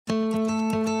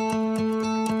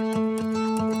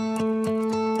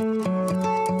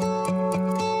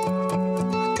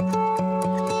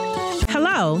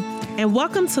and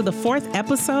welcome to the 4th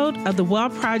episode of the Well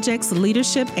Project's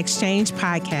Leadership Exchange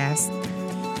podcast.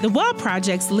 The Well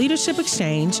Project's Leadership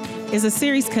Exchange is a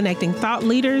series connecting thought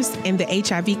leaders in the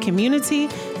HIV community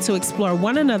to explore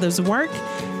one another's work,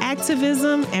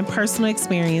 activism, and personal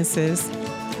experiences.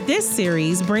 This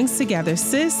series brings together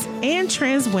cis and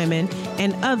trans women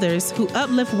and others who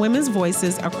uplift women's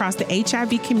voices across the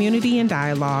HIV community and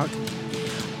dialogue.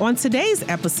 On today's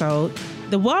episode,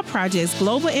 the Well Project's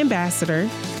Global Ambassador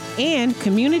and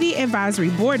Community Advisory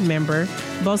Board member,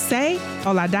 Bose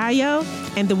Olotu,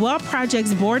 and the Well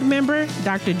Project's board member,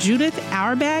 Dr. Judy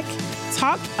Auerbach,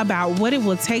 talked about what it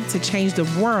will take to change the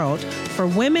world for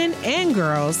women and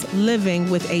girls living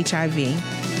with HIV.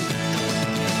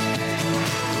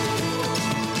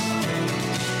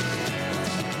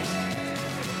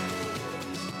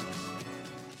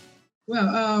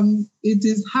 Well, it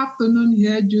is afternoon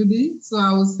here, Judy, so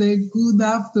I will say good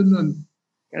afternoon.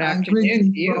 Good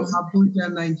afternoon to you. From Abuja,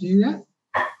 Nigeria.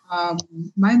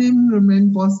 My name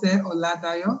remains Bose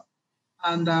Olotu,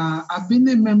 and I've been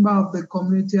a member of the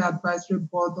Community Advisory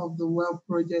Board of the Well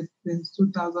Project since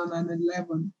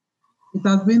 2011. It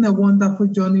has been a wonderful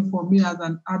journey for me as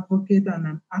an advocate and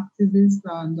an activist,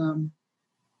 and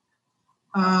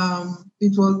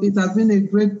it has been a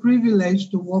great privilege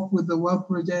to work with the Well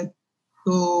Project,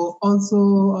 to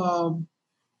also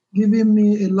giving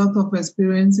me a lot of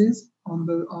experiences on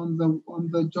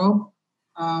the job,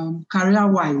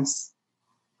 career-wise.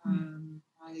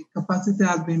 My capacity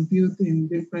has been built in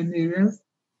different areas,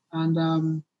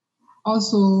 and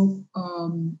also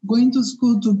going to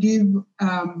school to give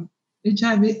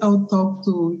HIV health talk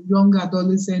to young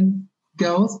adolescent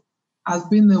girls has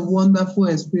been a wonderful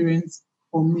experience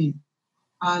for me.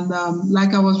 And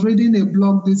like I was reading a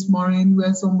blog this morning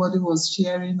where somebody was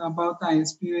sharing about our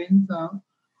experience.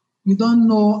 You don't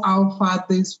know how far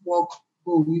this work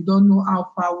goes. You don't know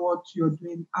how far what you're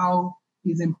doing, how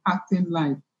it's impacting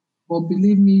life. But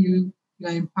believe me, you are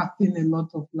impacting a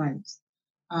lot of lives.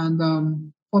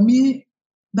 And for me,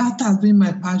 that has been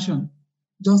my passion,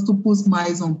 just to put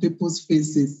smiles on people's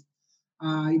faces.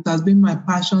 It has been my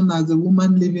passion as a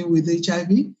woman living with HIV.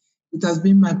 It has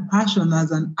been my passion as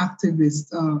an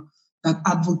activist that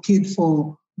advocate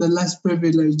for the less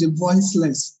privileged, the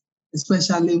voiceless,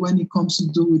 especially when it comes to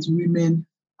do with women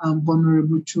and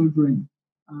vulnerable children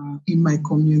in my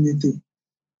community.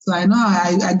 So I know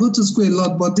I go to school a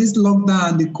lot, but this lockdown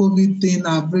and the COVID thing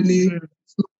have really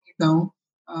slowed me down.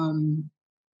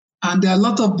 And there are a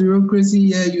lot of bureaucracy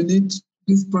here. You need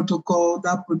this protocol,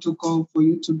 that protocol for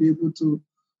you to be able to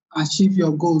achieve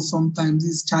your goals. Sometimes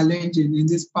it's challenging in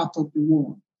this part of the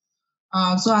world.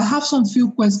 So I have some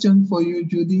few questions for you,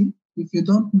 Judy, if you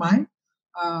don't mind.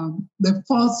 The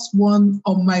first one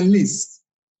on my list,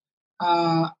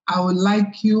 I would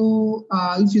like you,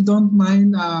 if you don't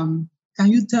mind,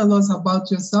 can you tell us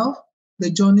about yourself, the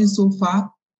journey so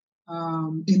far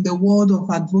in the world of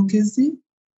advocacy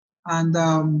and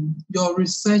your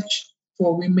research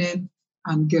for women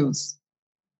and girls?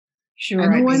 Sure.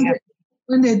 I know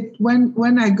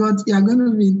when I got, you're going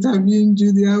to be interviewing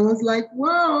Judy, I was like,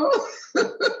 wow.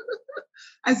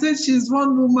 I said, she's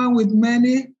one woman with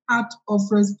many acts of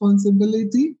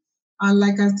responsibility. And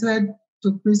like I said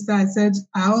to Krista, I said,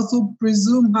 I also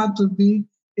presume her to be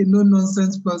a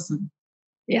no-nonsense person.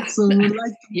 Yeah. So we'd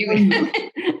like to you.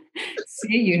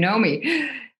 See, you know me.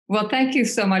 Well, thank you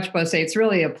so much, Bose. It's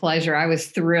really a pleasure. I was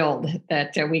thrilled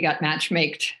that we got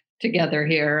matchmaked together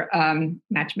here.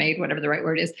 Match-made, whatever the right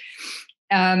word is.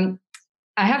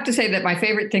 I have to say that my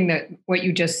favorite thing that what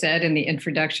you just said in the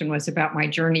introduction was about my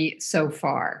journey so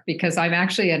far, because I'm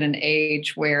actually at an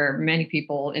age where many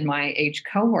people in my age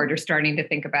cohort are starting to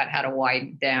think about how to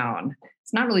wind down.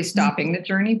 It's not really stopping the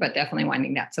journey, but definitely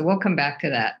winding down. So we'll come back to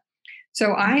that.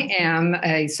 So I am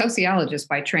a sociologist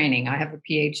by training. I have a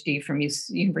PhD from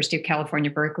University of California,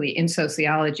 Berkeley in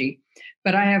sociology,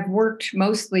 but I have worked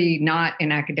mostly not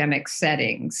in academic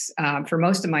settings for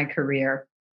most of my career.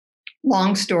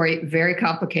 Long story, very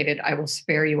complicated. I will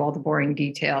spare you all the boring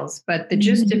details. But the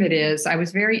gist of it is I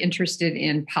was very interested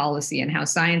in policy and how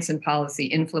science and policy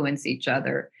influence each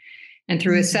other. And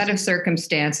through a set of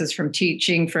circumstances, from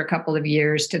teaching for a couple of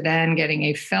years to then getting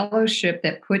a fellowship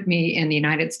that put me in the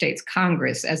United States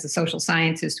Congress as a social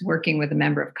scientist working with a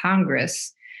member of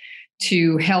Congress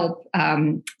to help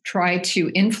try to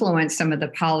influence some of the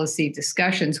policy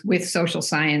discussions with social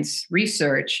science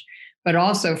research, but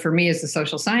also for me as a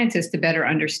social scientist to better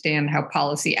understand how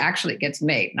policy actually gets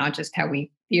made, not just how we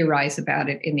theorize about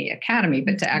it in the academy,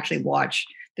 but to actually watch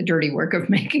the dirty work of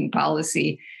making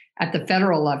policy at the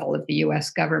federal level of the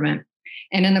US government.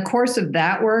 And in the course of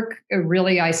that work,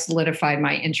 really I solidified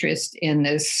my interest in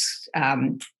this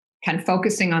kind of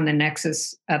focusing on the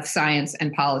nexus of science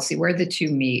and policy, where the two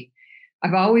meet.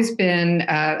 I've always been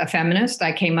a feminist.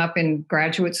 I came up in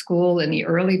graduate school in the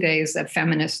early days of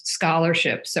feminist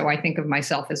scholarship. So I think of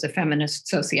myself as a feminist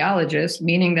sociologist,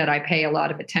 meaning that I pay a lot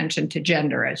of attention to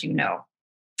gender, as you know,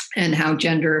 and how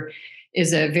gender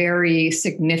is a very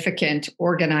significant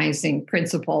organizing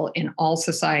principle in all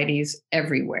societies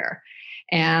everywhere.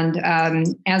 And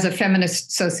as a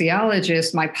feminist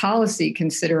sociologist, my policy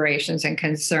considerations and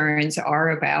concerns are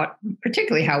about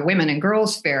particularly how women and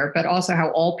girls fare, but also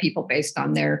how all people based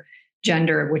on their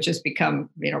gender, which has become,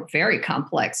 very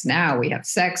complex now. We have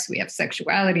sex, we have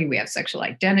sexuality, we have sexual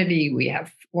identity, we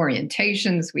have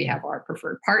orientations, we have our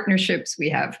preferred partnerships, we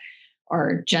have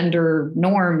our gender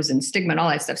norms and stigma and all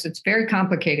that stuff. So it's a very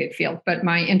complicated field, but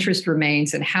my interest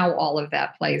remains in how all of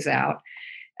that plays out.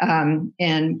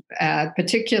 And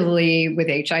particularly with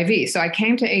HIV. So I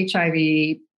came to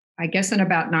HIV, I guess, in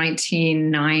about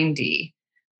 1990.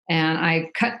 And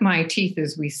I cut my teeth,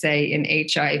 as we say, in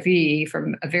HIV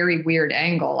from a very weird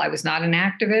angle. I was not an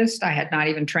activist. I had not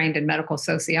even trained in medical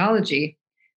sociology,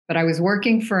 but I was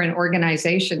working for an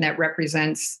organization that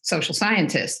represents social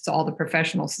scientists, all the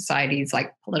professional societies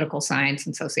like political science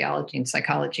and sociology and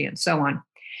psychology and so on.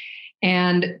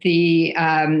 And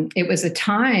it was a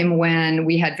time when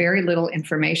we had very little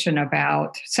information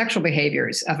about sexual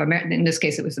behaviors of in this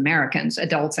case, it was Americans,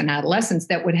 adults and adolescents,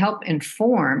 that would help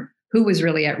inform who was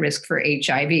really at risk for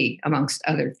HIV, amongst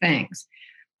other things.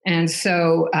 And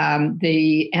so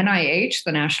the NIH,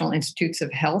 the National Institutes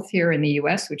of Health here in the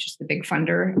US, which is the big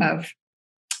funder of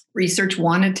research,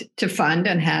 wanted to fund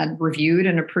and had reviewed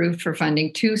and approved for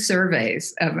funding 2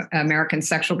 surveys of American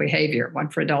sexual behavior, one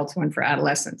for adults, one for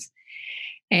adolescents.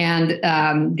 And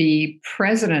the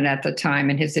president at the time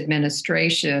and his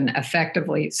administration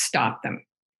effectively stopped them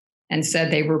and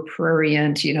said they were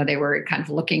prurient, they were kind of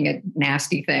looking at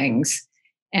nasty things.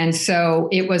 And so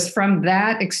it was from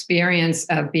that experience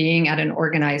of being at an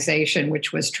organization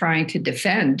which was trying to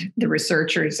defend the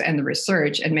researchers and the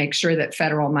research and make sure that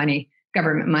federal money,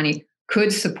 government money,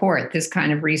 could support this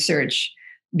kind of research,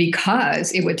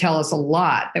 because it would tell us a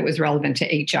lot that was relevant to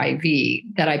HIV,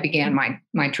 that I began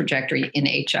my trajectory in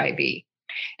HIV.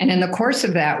 And in the course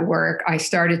of that work, I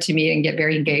started to meet and get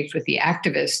very engaged with the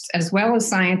activists, as well as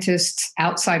scientists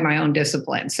outside my own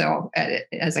discipline. So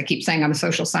as I keep saying, I'm a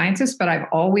social scientist, but I've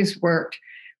always worked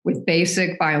with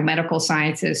basic biomedical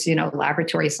scientists,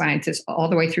 laboratory scientists, all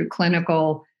the way through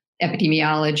clinical,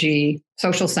 epidemiology,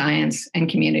 social science, and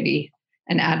community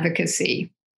and advocacy.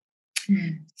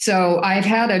 So I've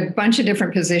had a bunch of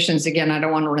different positions. Again, I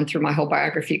don't want to run through my whole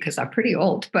biography because I'm pretty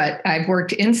old, but I've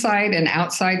worked inside and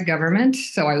outside government.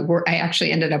 So I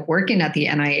actually ended up working at the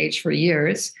NIH for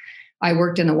years. I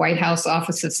worked in the White House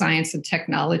Office of Science and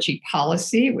Technology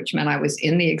Policy, which meant I was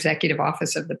in the executive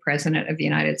office of the President of the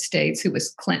United States, who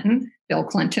was Bill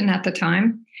Clinton at the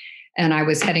time. And I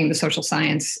was heading the social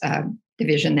science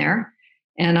division there.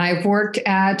 And I've worked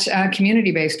at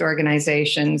community-based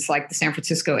organizations like the San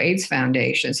Francisco AIDS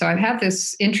Foundation. So I've had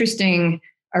this interesting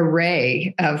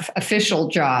array of official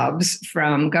jobs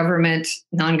from government,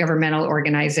 non-governmental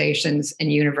organizations,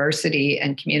 and university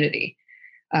and community,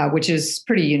 which is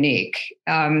pretty unique.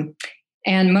 And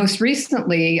most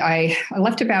recently, I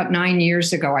left about 9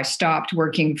 years ago. I stopped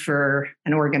working for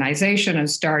an organization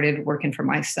and started working for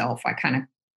myself. I kind of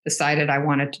decided I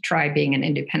wanted to try being an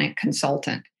independent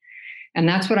consultant. And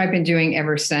that's what I've been doing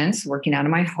ever since, working out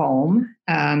of my home.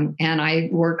 And I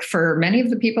work for many of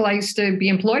the people I used to be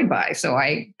employed by. So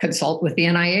I consult with the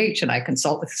NIH and I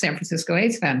consult with the San Francisco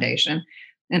AIDS Foundation.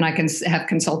 And I have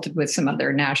consulted with some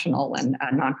other national and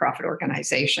nonprofit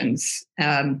organizations.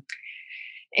 And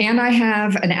I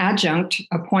have an adjunct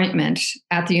appointment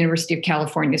at the University of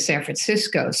California, San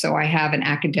Francisco. So I have an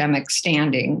academic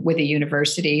standing with a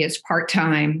university. It's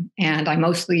part-time, and I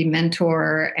mostly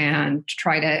mentor and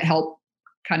try to help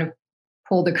kind of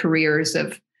pull the careers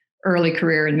of early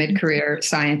career and mid-career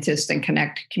scientists and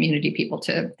connect community people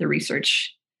to the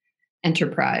research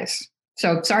enterprise.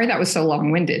 So sorry that was so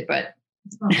long-winded, but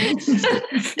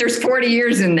there's 40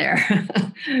 years in there.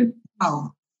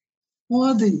 Wow.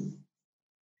 40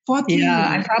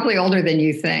 yeah, years. I'm probably older than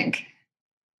you think.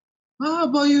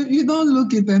 But you don't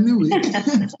look it anyway.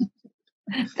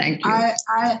 Thank you.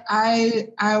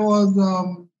 I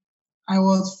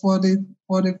was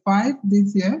 45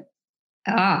 this year.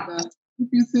 If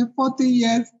you say 40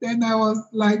 years, then I was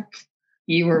like,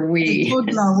 you were wee. a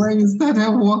toddler when you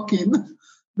started walking.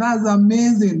 That's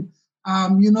amazing.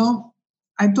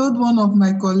 I told one of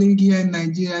my colleagues here in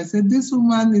Nigeria, I said, this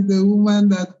woman is a woman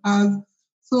that has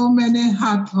so many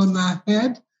hats on her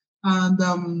head.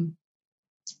 And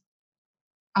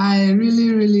I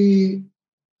really, really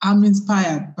am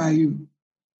inspired by you.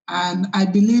 And I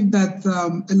believe that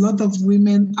a lot of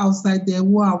women outside there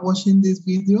who are watching this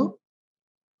video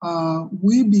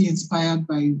will be inspired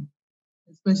by you,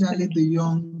 especially the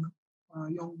young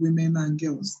women and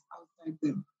girls outside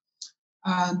there.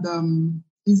 And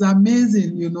it's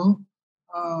amazing, your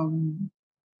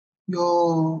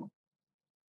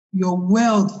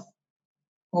wealth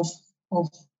of of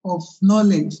of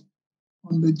knowledge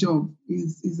on the job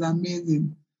is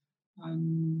amazing.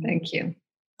 And thank you.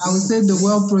 I would say the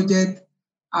Well Project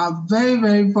are very,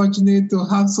 very fortunate to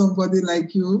have somebody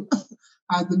like you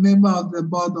as a member of the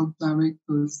board of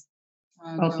directors.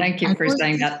 And, well, thank you for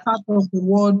saying that. Part of the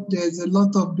world, there's a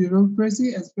lot of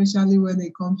bureaucracy, especially when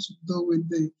it comes to do with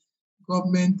the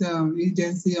government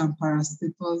agency and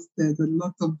parastatals. There's a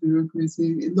lot of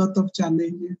bureaucracy, a lot of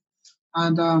challenges.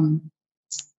 And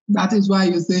that is why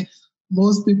you say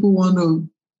most people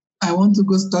I want to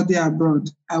go study abroad.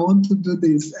 I want to do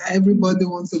this. Everybody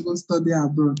wants to go study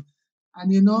abroad.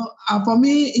 And for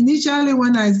me, initially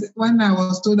when I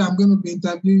was told I'm going to be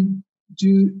interviewing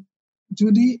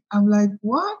Judy, I'm like,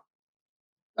 what?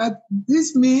 But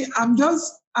this me, I'm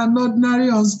just an ordinary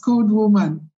unschooled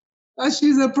woman. But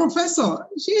she's a professor.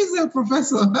 She's a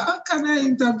professor. How can I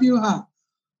interview her?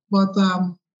 But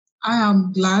I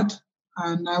am glad,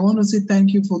 and I want to say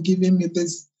thank you for giving me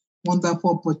this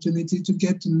wonderful opportunity to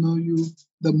get to know you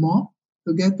the more,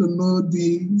 to get to know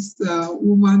this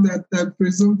woman that I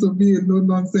presume to be a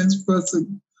no-nonsense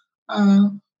person.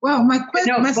 Well, my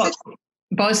question...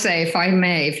 Bose, if I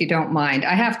may, if you don't mind,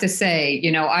 I have to say,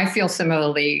 I feel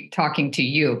similarly talking to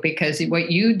you, because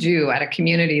what you do at a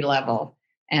community level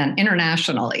and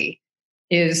internationally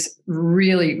is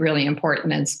really, really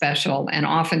important and special, and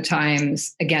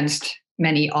oftentimes against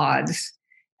many odds.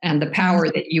 And the power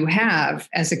that you have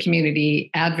as a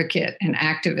community advocate and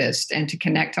activist, and to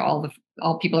connect to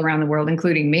all people around the world,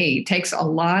 including me, takes a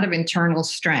lot of internal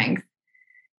strength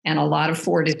and a lot of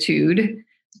fortitude.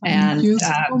 And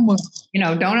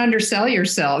don't undersell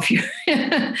yourself. You're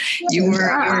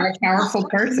a powerful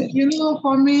person.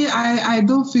 For me, I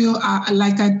don't feel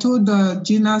like I told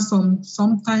Gina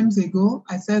some times ago.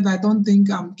 I said I don't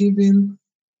think I'm giving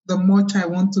the much I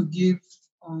want to give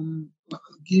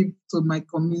to my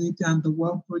community and the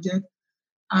Well Project.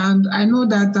 And I know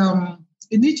that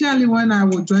initially when I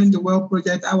would join the Well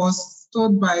Project, I was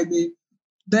told by the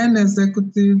then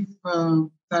executive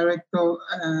director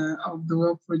of the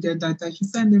Well Project that I should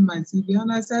send in my CV.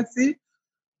 And I said, see,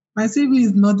 my CV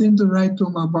is nothing to write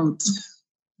home about.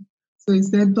 So he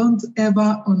said, don't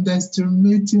ever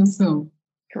underestimate yourself.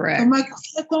 Correct. So my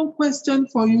second question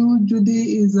for you,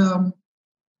 Judy, is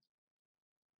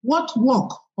what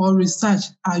work or research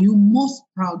are you most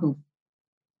proud of?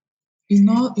 In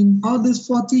all these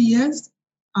 40 years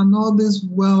and all this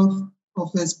wealth of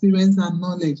experience and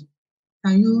knowledge,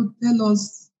 can you tell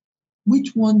us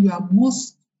which one you are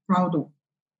most proud of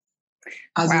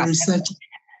as a researcher?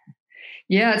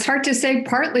 Yeah, it's hard to say,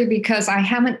 partly because I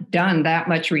haven't done that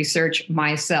much research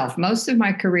myself. Most of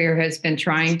my career has been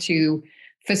trying to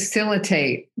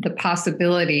facilitate the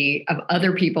possibility of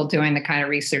other people doing the kind of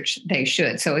research they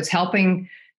should. So it's helping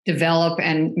develop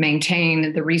and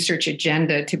maintain the research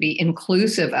agenda to be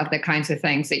inclusive of the kinds of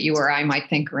things that you or I might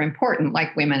think are important,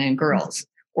 like women and girls,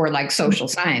 or like social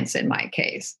science in my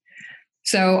case.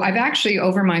 So I've actually,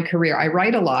 over my career, I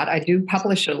write a lot. I do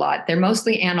publish a lot. They're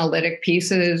mostly analytic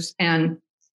pieces, and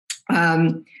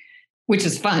which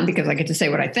is fun because I get to say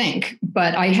what I think.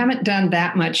 But I haven't done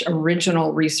that much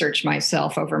original research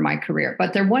myself over my career.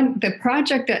 But the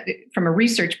project that, from a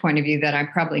research point of view, that I'm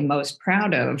probably most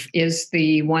proud of is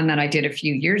the one that I did a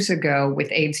few years ago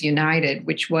with AIDS United,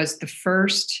 which was the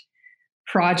first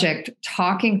project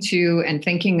talking to and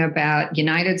thinking about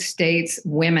United States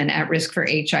women at risk for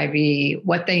HIV,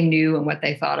 what they knew and what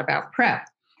they thought about PrEP.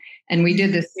 And we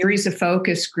did this series of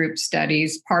focus group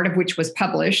studies, part of which was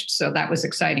published. So that was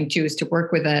exciting too, is to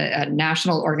work with a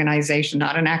national organization,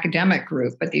 not an academic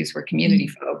group, but these were community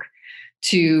folk,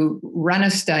 to run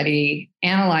a study,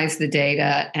 analyze the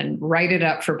data, and write it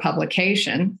up for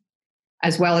publication,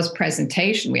 as well as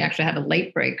presentation. We actually had a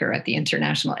late breaker at the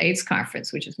International AIDS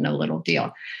Conference, which is no little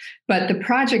deal. But the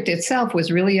project itself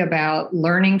was really about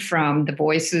learning from the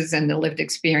voices and the lived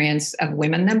experience of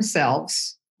women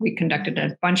themselves. We conducted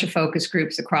a bunch of focus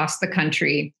groups across the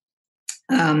country.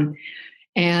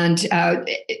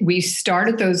 We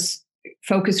started those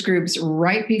focus groups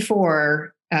right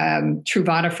before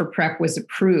Truvada for PrEP was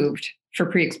approved for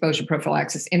pre-exposure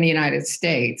prophylaxis in the United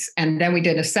States. And then we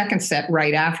did a second set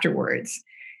right afterwards.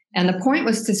 And the point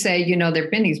was to say, there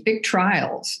have been these big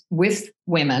trials with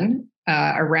women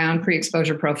around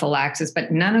pre-exposure prophylaxis,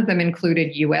 but none of them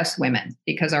included U.S. women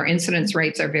because our incidence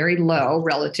rates are very low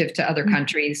relative to other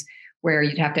countries where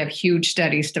you'd have to have huge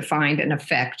studies to find an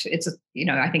effect. It's,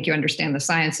 I think you understand the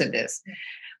science of this.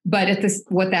 But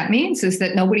what that means is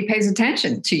that nobody pays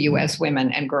attention to U.S.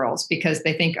 women and girls because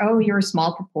they think, oh, you're a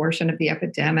small proportion of the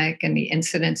epidemic and the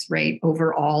incidence rate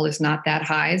overall is not that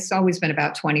high. It's always been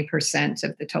about 20%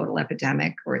 of the total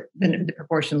epidemic or the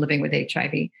proportion living with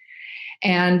HIV.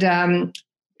 And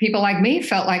people like me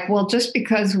felt like, well, just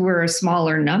because we're a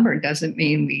smaller number doesn't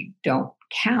mean we don't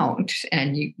count.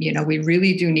 And, we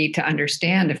really do need to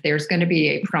understand if there's going to be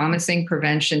a promising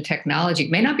prevention technology.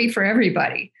 It may not be for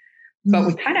everybody. But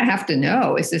we kind of have to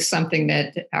know, is this something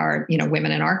that our,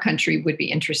 women in our country would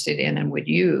be interested in and would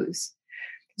use?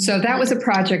 So that was a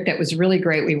project that was really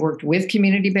great. We worked with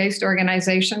community-based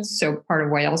organizations. So part of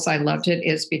why else I loved it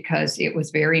is because it was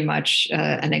very much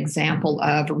an example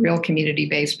of real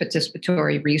community-based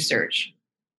participatory research.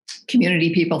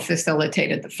 Community people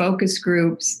facilitated the focus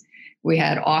groups. We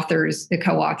had authors, the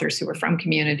co-authors who were from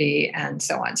community and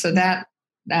so on. So that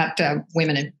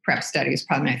Women in Prep Study is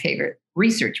probably my favorite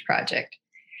research project.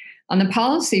 On the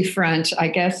policy front, I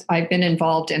guess I've been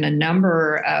involved in a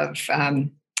number of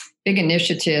big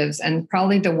initiatives, and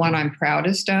probably the one I'm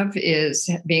proudest of is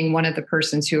being one of the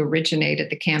persons who originated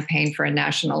the campaign for a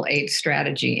national AIDS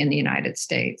strategy in the United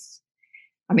States.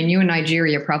 I mean, you and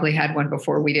Nigeria probably had one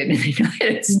before we did in the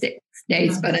United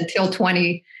States, but until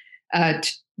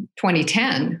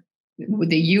 2010,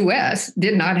 the U.S.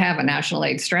 did not have a national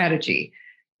AIDS strategy.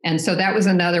 And so that was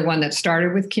another one that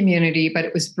started with community, but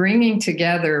it was bringing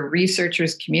together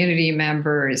researchers, community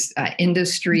members,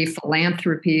 industry,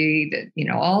 philanthropy,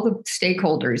 all the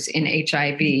stakeholders in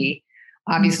HIV,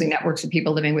 obviously networks of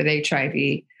people living with HIV,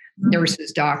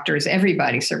 nurses, doctors,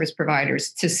 everybody, service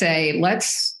providers, to say,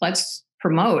 let's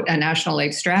promote a national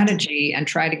AIDS strategy and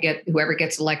try to get whoever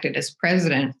gets elected as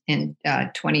president in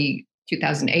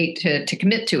 2008 to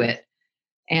commit to it.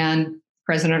 And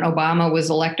President Obama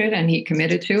was elected and he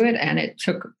committed to it. And it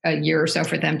took a year or so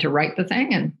for them to write the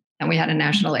thing. And we had a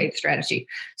national AIDS strategy.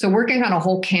 So working on a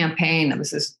whole campaign that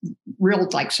was this real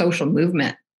social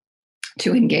movement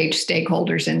to engage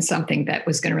stakeholders in something that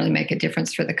was going to really make a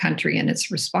difference for the country and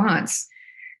its response.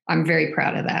 I'm very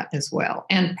proud of that as well.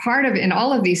 And part of in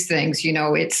all of these things,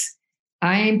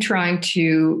 I'm trying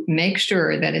to make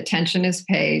sure that attention is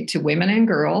paid to women and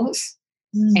girls.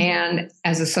 And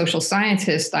as a social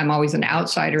scientist, I'm always an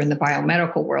outsider in the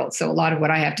biomedical world. So a lot of what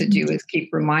I have to do is keep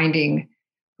reminding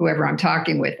whoever I'm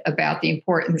talking with about the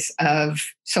importance of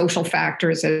social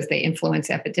factors as they influence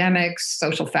epidemics,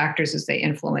 social factors as they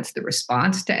influence the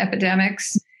response to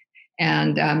epidemics,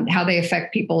 and how they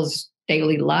affect people's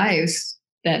daily lives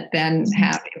that then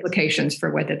have implications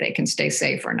for whether they can stay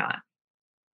safe or not.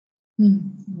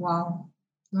 Wow,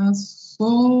 that's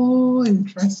so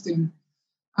interesting.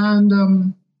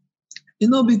 And,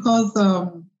 because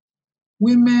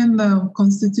women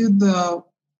constitute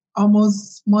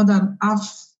almost more than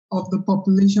half of the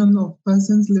population of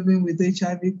persons living with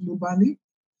HIV globally.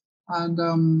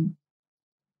 And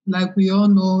like we all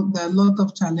know, there are a lot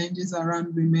of challenges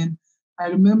around women. I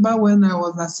remember when I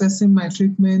was assessing my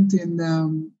treatment in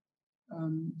the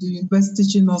University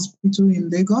Teaching Hospital in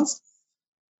Lagos,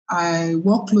 I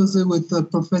worked closely with the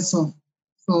professor.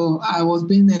 So I was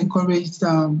being encouraged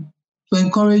to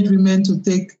encourage women to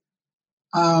take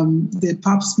the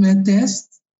pap smear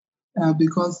test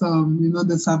because,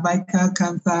 the cervical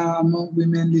cancer among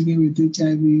women living with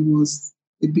HIV was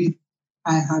a bit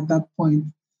high at that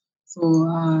point. So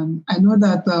I know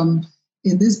that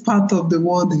in this part of the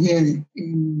world here,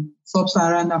 in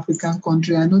sub-Saharan African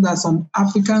country, I know that some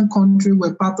African countries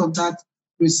were part of that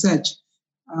research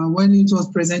when it was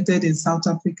presented in South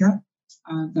Africa.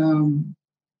 And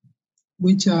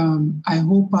which I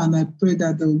hope and I pray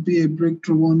that there will be a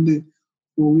breakthrough one day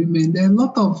for women. There are a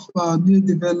lot of new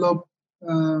developed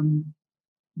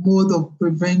mode of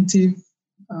preventive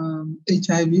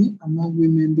HIV among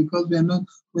women because we know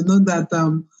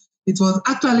that it was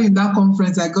actually in that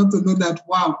conference I got to know that,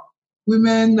 wow,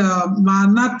 women, my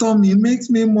anatomy makes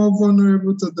me more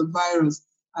vulnerable to the virus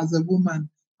as a woman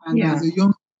and as a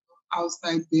young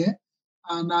outside there.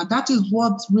 And that is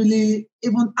what really,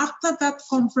 even after that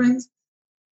conference,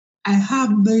 I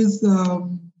have this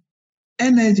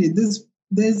energy, this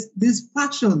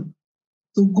passion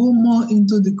to go more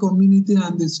into the community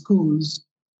and the schools,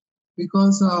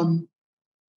 because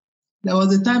there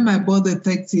was a time I bought a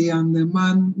taxi and the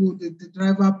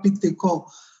driver picked a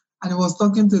call and he was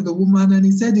talking to the woman and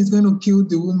he said he's going to kill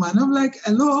the woman. I'm like,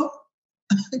 hello,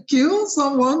 kill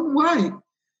someone? Why?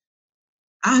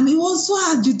 And he was so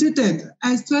agitated.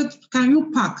 I said, can you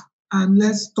park? and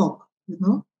let's talk,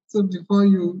 so before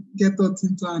you get us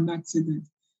into an accident.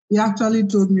 He actually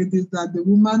told me this, that the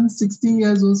woman's 16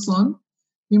 years old son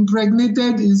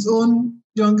impregnated his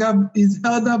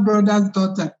elder brother's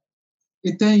daughter,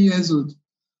 a 10 years old.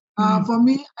 For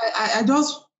me, I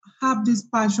just have this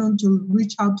passion to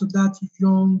reach out to that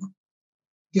young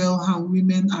girl and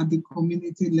women at the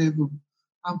community level.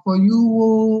 And for you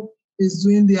who is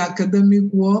doing the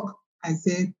academic work, I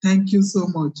say thank you so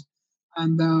much.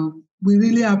 And we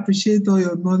really appreciate all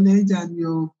your knowledge and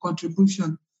your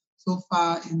contribution so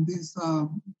far in this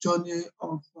journey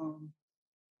of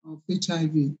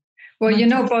HIV.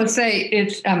 Well, Bose,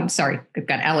 it's, sorry, I've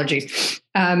got allergies.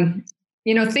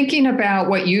 Thinking about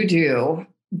what you do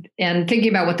and thinking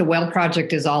about what the Well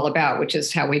Project is all about, which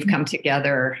is how we've come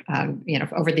together,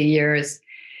 over the years,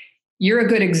 you're a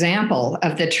good example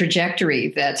of the trajectory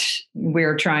that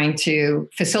we're trying to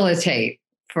facilitate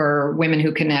for women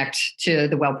who connect to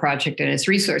the Well Project and its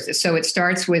resources. So it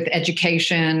starts with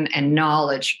education and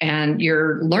knowledge, and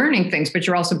you're learning things, but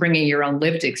you're also bringing your own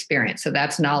lived experience. So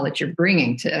that's knowledge you're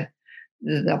bringing to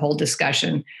the whole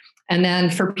discussion. And then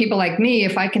for people like me,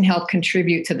 if I can help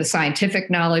contribute to the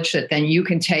scientific knowledge that then you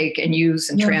can take and use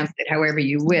and translate however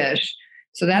you wish.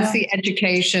 So that's the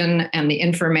education and the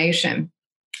information.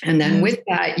 And then with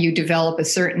that, you develop a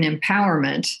certain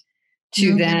empowerment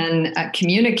to then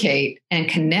communicate and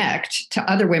connect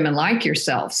to other women like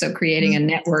yourself. So creating a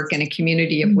network and a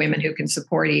community of women who can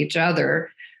support each other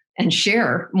and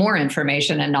share more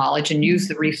information and knowledge and use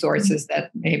the resources that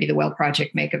maybe the Well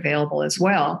Project make available as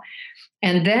well.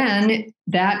 And then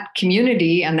that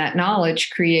community and that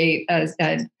knowledge create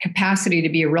a capacity to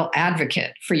be a real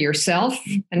advocate for yourself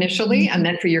initially, and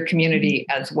then for your community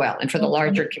as well, and for the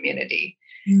larger community.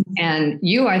 And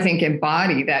you, I think,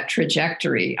 embody that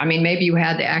trajectory. I mean, maybe you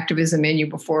had the activism in you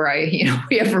before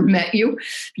we ever met you.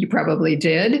 You probably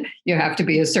did. You have to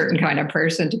be a certain kind of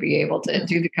person to be able to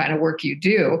do the kind of work you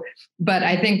do. But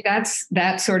I think that's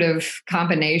that sort of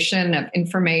combination of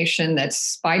information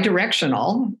that's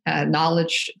bi-directional,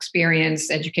 knowledge,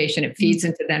 experience, education. It feeds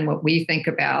into then what we think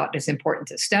about is important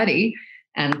to study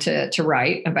and to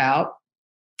write about.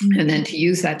 And then to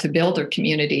use that to build a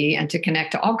community and to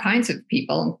connect to all kinds of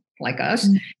people like us.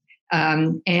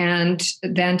 And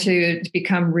then to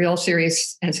become real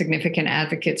serious and significant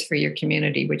advocates for your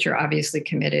community, which you're obviously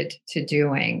committed to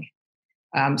doing.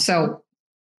 So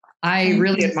I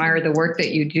really admire the work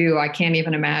that you do. I can't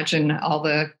even imagine all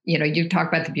the, you talk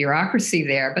about the bureaucracy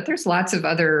there, but there's lots of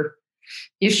other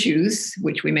issues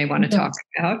which we may want to talk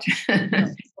about.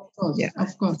 Of course,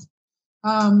 of course.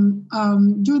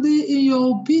 Judy, in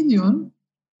your opinion,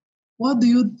 what do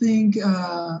you think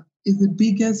is the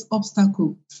biggest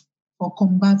obstacle for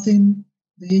combating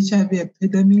the HIV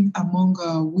epidemic among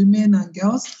women and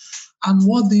girls? And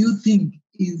what do you think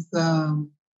is the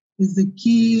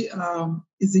key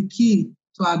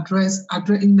to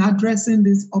addressing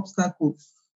this obstacle?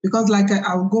 Because, like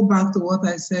I will go back to what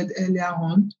I said earlier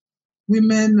on,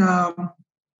 women.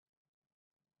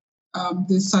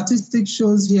 The statistic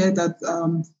shows here that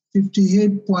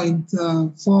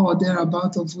 58.4 or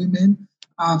thereabout of women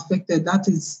are affected. That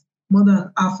is more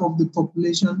than half of the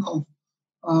population of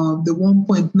the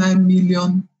 1.9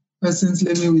 million persons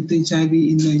living with HIV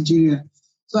in Nigeria.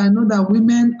 So I know that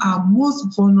women are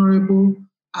most vulnerable,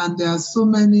 and there are so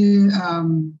many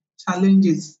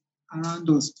challenges around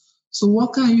us. So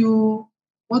what is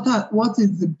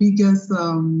the biggest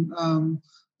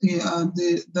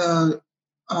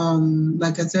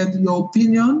like I said, your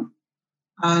opinion,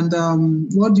 and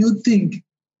what do you think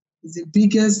is the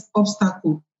biggest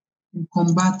obstacle in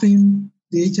combating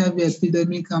the HIV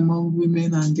epidemic among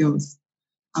women and girls?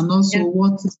 And also,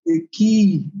 what is the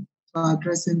key to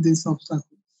addressing this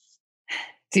obstacle?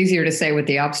 It's easier to say what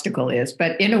the obstacle is,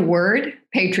 but in a word,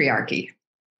 patriarchy.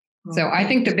 Okay. So I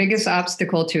think the biggest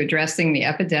obstacle to addressing the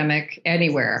epidemic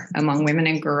anywhere among women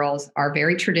and girls are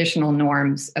very traditional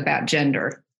norms about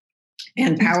gender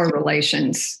and power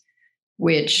relations,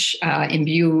 which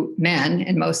imbue men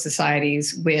in most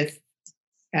societies with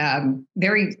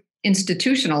very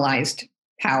institutionalized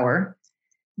power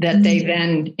that they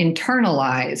then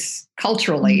internalize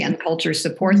culturally, and cultures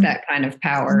support that kind of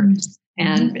power,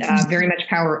 and very much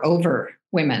power over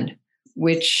women,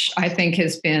 which I think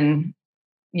has been,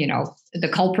 the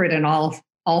culprit in all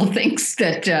things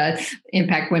that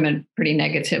impact women pretty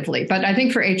negatively. But I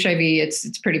think for HIV,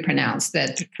 it's pretty pronounced.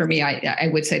 That for me, I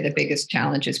would say the biggest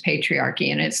challenge is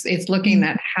patriarchy, and it's looking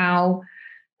at how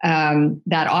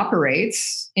that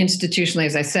operates institutionally,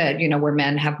 as I said, where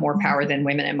men have more power than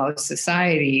women in most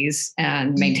societies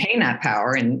and maintain that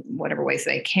power in whatever ways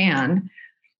they can.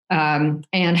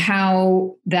 and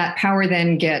how that power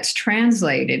then gets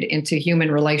translated into human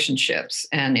relationships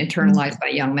and internalized by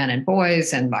young men and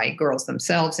boys and by girls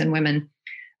themselves and women,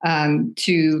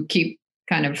 to keep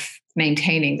kind of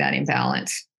maintaining that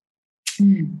imbalance.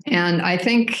 And I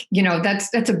think,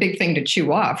 that's a big thing to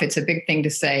chew off. It's a big thing to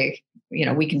say,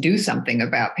 we can do something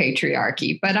about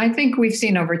patriarchy, but I think we've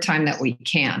seen over time that we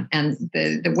can. And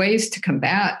the ways to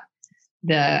combat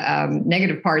the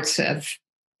negative parts of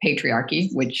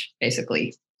patriarchy, which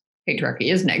basically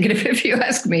patriarchy is negative, if you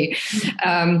ask me,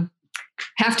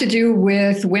 have to do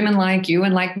with women like you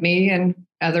and like me and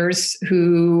others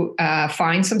who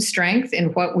find some strength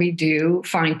in what we do,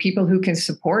 find people who can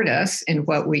support us in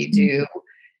what we do,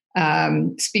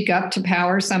 speak up to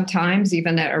power sometimes,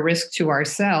 even at a risk to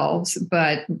ourselves,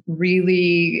 but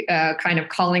really kind of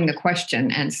calling the question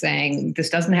and saying,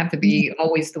 this doesn't have to be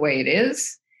always the way it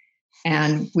is.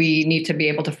 And we need to be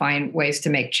able to find ways to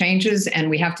make changes, and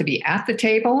we have to be at the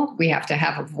table. We have to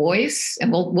have a voice,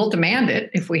 and we'll demand it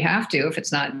if we have to, if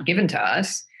it's not given to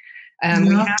us.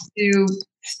 We have to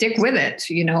stick with it,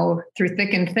 through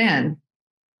thick and thin.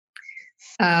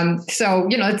 So,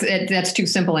 that's too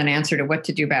simple an answer to what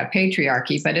to do about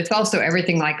patriarchy, but it's also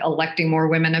everything like electing more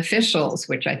women officials,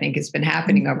 which I think has been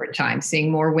happening over time,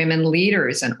 seeing more women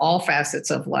leaders in all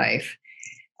facets of life,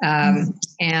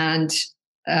 and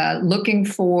looking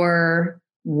for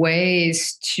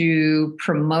ways to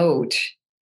promote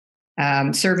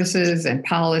services and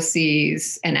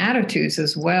policies and attitudes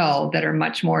as well that are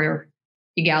much more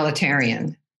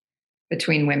egalitarian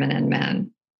between women and men.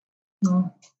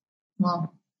 Oh, wow.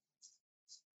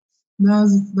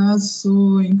 That's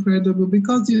so incredible,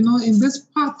 because, in this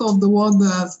part of the world,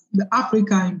 the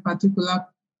Africa in particular,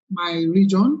 my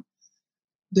region,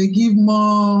 they give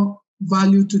more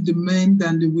value to the men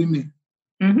than the women.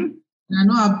 Mm-hmm. I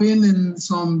know I've been in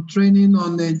some training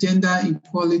on gender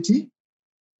equality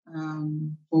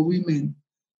for women,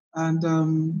 and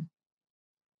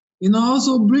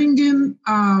also bringing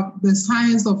the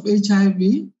science of HIV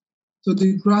to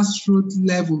the grassroots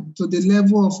level, to the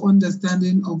level of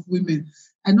understanding of women.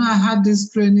 I know I had this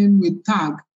training with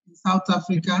TAG in South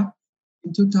Africa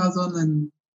in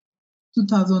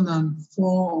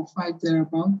 2004 or 5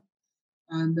 thereabout,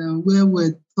 and where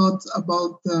we taught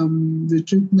about the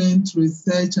treatment,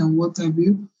 research, and what have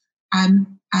you. And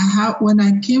when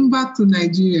I came back to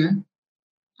Nigeria,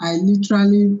 I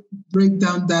literally break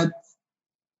down that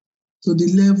to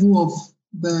the level of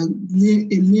a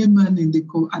layman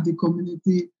at the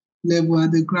community level,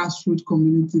 at the grassroots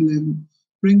community level,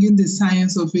 bringing the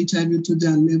science of HIV to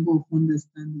their level of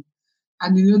understanding.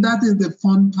 And that is the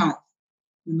fun part,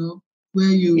 where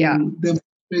you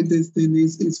demonstrate this thing.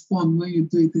 It's fun when you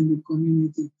do it in the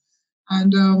community.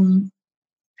 And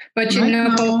but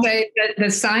the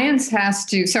science has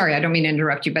to, sorry, I don't mean to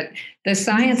interrupt you, but the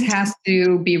science has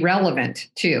to be relevant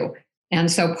too. And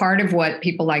so part of what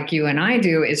people like you and I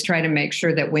do is try to make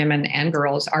sure that women and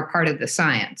girls are part of the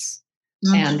science.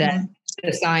 And that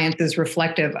the science is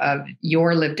reflective of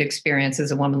your lived experience as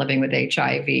a woman living with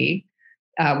HIV,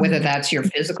 whether that's your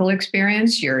physical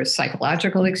experience, your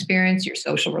psychological experience, your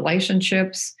social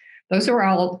relationships. Those are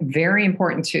all very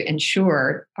important to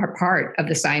ensure are part of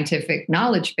the scientific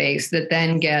knowledge base that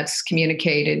then gets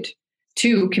communicated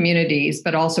to communities,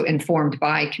 but also informed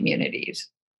by communities.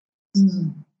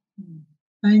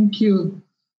 Thank you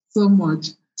so much.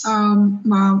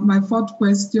 My fourth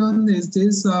question is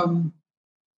this: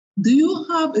 do you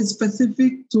have a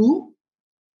specific tool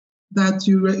that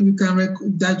you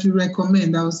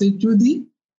recommend? I would say, Judy,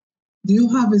 do you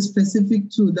have a specific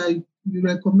tool that you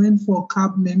recommend for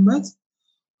CAB members,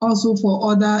 also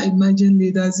for other emerging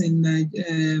leaders in the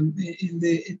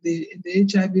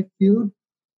HIV field,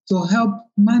 to help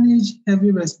manage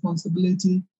heavy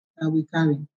responsibility that we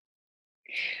carry?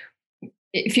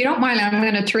 If you don't mind, I'm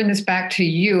going to turn this back to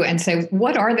you and say,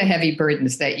 what are the heavy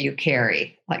burdens that you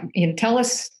carry? Tell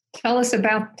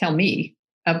me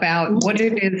about what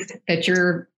it is that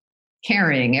you're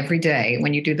carrying every day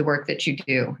when you do the work that you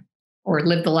do or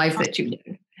live the life that you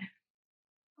live.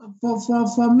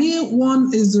 For me,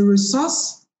 one is the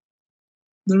resource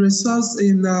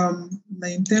in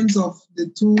terms of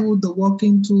the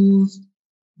working tools,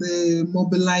 the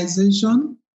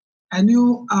mobilization. I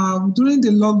knew during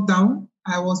the lockdown,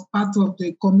 I was part of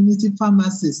the community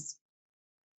pharmacist,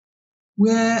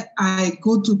 where I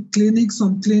go to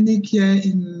some clinic here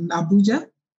in Abuja.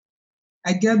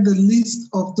 I get the list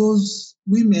of those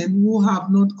women who have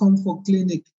not come for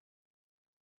clinic,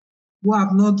 who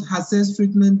have not accessed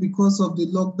treatment because of the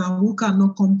lockdown, who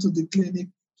cannot come to the clinic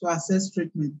to access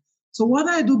treatment. So what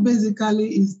I do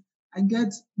basically is I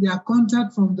get their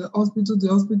contact from the hospital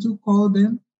call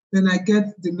them, then I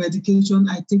get the medication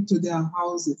I take to their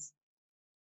houses.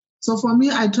 So for me,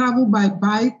 I travel by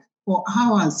bike for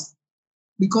hours.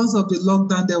 Because of the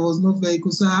lockdown, there was no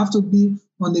vehicle, so I have to be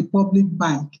on a public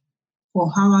bike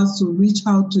for hours to reach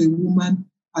out to a woman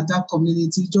at that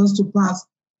community just to pass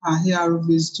her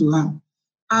ARVs to her.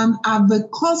 And at the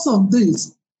course of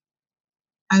this,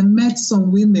 I met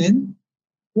some women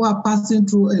who are passing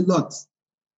through a lot.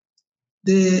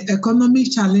 The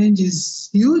economic challenge is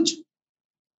huge.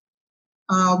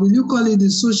 Will you call it the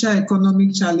social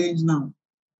economic challenge now?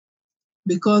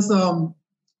 Because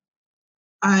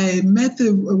I met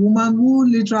a woman who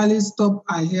literally stopped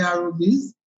her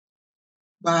ARVs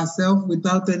by herself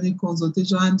without any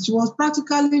consultation, and she was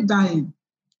practically dying.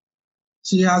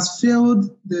 She has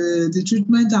failed, the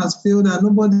treatment has failed, and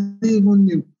nobody even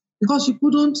knew because she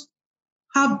couldn't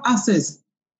have access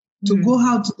to go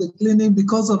out to the clinic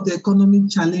because of the economic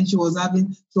challenge she was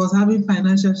having. She was having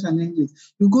financial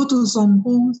challenges. You go to some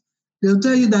homes, they'll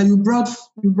tell you that you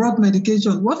brought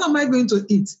medication. What am I going to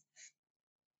eat?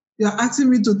 You're asking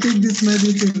me to take this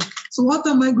medicine. So what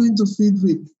am I going to feed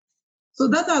with? So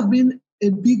that has been a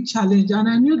big challenge. And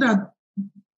I knew that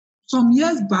some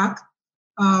years back,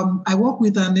 I worked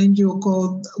with an NGO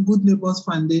called Good Neighbors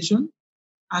Foundation,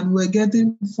 and we're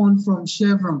getting funds from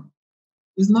Chevron.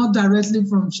 It's not directly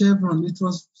from Chevron. It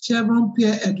was Chevron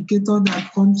peer educator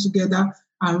that comes together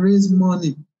and raise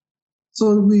money.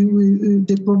 So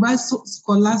they provide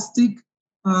scholastic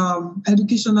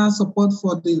educational support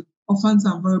for the orphans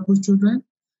and vulnerable children.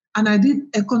 And I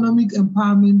did economic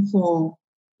empowerment for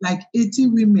like 80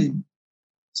 women.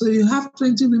 So you have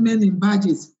 20 women in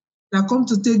badges that come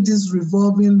to take this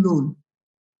revolving loan.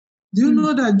 Do you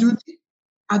know that, Judy,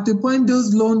 at the point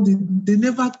those loans, they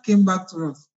never came back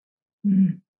to us.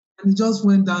 And it just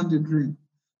went down the drain.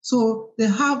 So they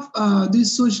have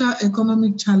these social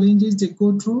economic challenges they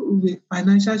go through, the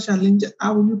financial challenges.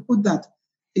 How will you put that?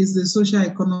 Is the social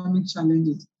economic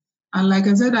challenges. And like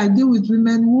I said, I deal with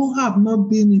women who have not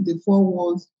been in the four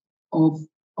walls of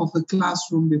a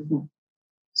classroom before.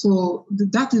 So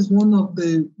that is one of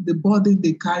the burden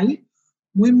they carry.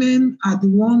 Women are the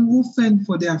ones who fend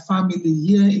for their family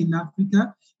here in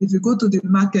Africa. If you go to the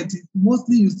market,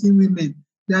 mostly you see women.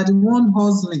 They are the ones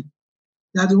hustling.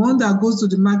 They are the ones that goes to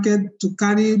the market to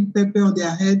carry pepper on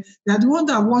their head. They are the ones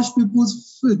that wash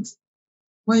people's feet.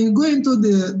 When you go into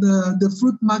the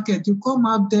fruit market, you come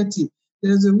out dirty.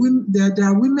 There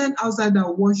are women outside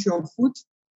that wash your foot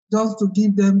just to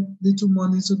give them little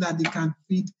money so that they can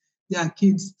feed their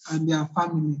kids and their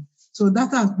family. So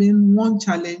that has been one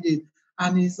challenge,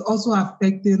 and it's also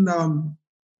affecting the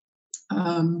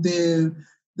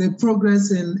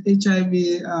progress in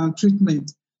HIV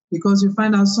treatment, because you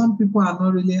find out some people are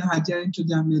not really adhering to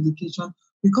their medication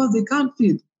because they can't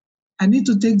feed. I need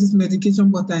to take this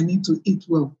medication, but I need to eat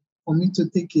well for me to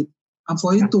take it. And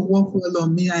for it to work well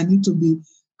on me, I need to be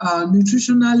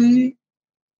nutritionally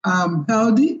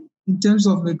healthy in terms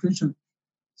of nutrition.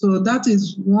 So that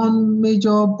is one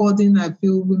major burden I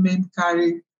feel women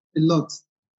carry a lot.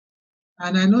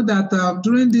 And I know that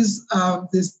during this,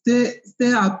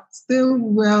 the Stay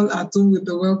Well at Home with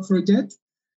the Well project,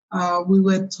 we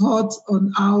were taught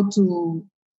on how to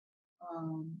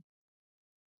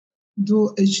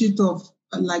do a sheet of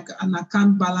like an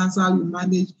account balance, how you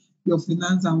manage your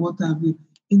finance and what have you.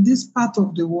 In this part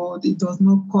of the world, it does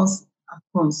not cost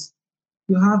across.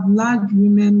 You have large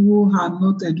women who are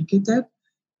not educated.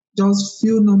 Just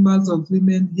few numbers of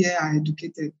women here are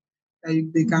educated.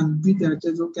 They can beat their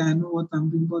chest, okay, I know what I'm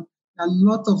doing. But a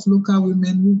lot of local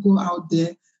women who go out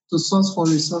there to source for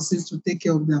resources to take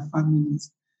care of their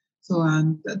families. So,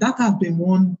 and that has been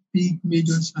one big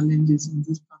major challenges in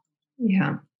this part.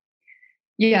 Yeah.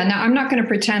 Yeah. Now, I'm not going to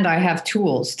pretend I have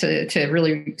tools to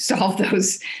really solve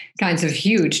those kinds of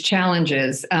huge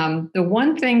challenges. The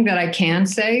one thing that I can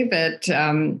say that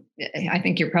I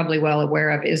think you're probably well aware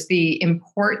of is the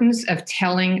importance of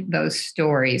telling those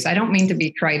stories. I don't mean to be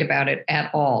trite about it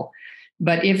at all,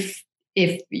 but if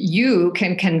you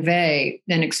can convey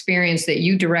an experience that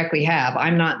you directly have,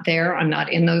 I'm not there, I'm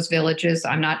not in those villages,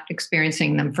 I'm not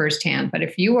experiencing them firsthand, but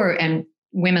if you are, and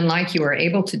women like you are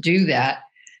able to do that,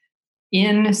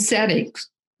 in settings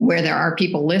where there are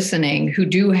people listening who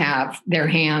do have their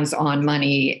hands on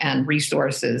money and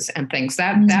resources and things,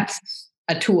 that's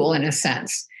a tool in a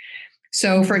sense.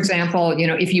 So, for example,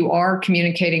 if you are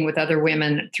communicating with other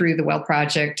women through the Well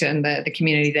Project and the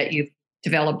community that you've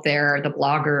developed there, the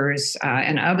bloggers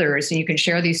and others, and you can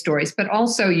share these stories, but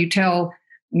also you tell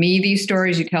me these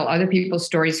stories, you tell other people's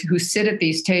stories who sit at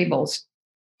these tables.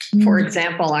 For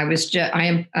example, I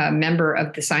am a member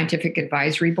of the scientific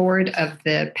advisory board of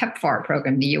the PEPFAR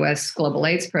program, the U.S. Global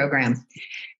AIDS program.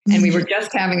 And we were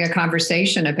just having a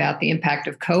conversation about the impact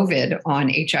of COVID on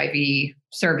HIV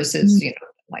services,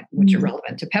 which are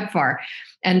relevant to PEPFAR.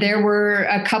 And there were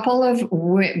a couple of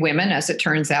women, as it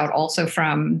turns out, also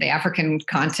from the African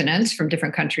continent, from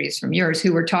different countries, from yours,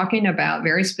 who were talking about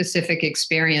very specific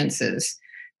experiences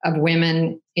of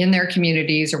women in their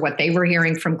communities, or what they were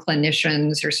hearing from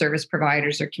clinicians or service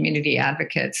providers or community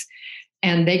advocates.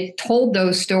 And they told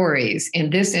those stories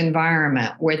in this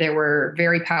environment where there were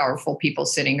very powerful people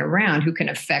sitting around who can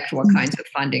affect what kinds of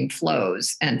funding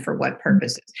flows and for what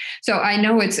purposes. So I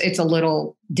know it's a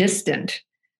little distant,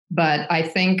 but I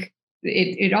think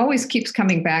it always keeps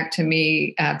coming back to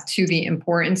me to the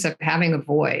importance of having a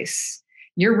voice.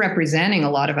 You're representing a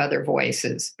lot of other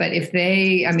voices, but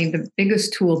the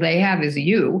biggest tool they have is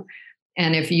you.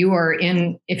 And if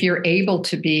you're able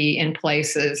to be in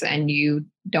places and you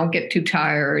don't get too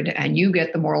tired and you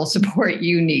get the moral support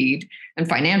you need and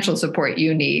financial support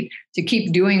you need to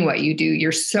keep doing what you do,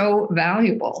 you're so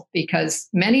valuable, because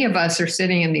many of us are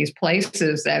sitting in these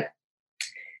places that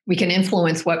we can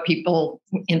influence what people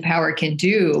in power can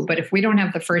do. But if we don't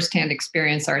have the firsthand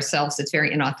experience ourselves, it's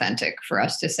very inauthentic for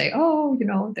us to say, oh,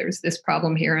 there's this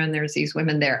problem here and there's these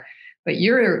women there. But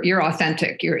you're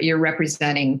authentic. You're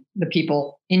representing the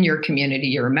people in your community.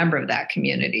 You're a member of that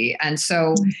community. And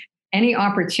so any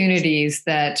opportunities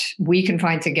that we can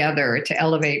find together to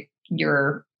elevate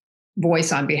your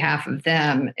voice on behalf of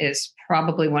them is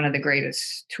probably one of the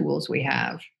greatest tools we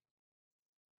have.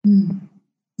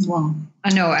 Wow.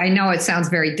 I know it sounds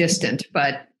very distant,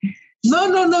 but No,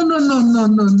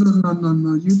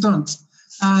 you don't.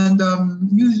 And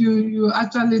you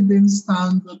actually didn't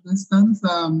sound distant.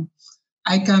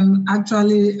 I can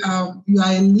actually, you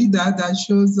are a leader that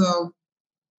shows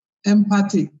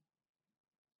empathy.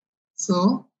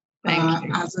 So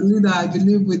as a leader, I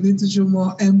believe we need to show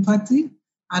more empathy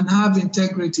and have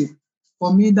integrity.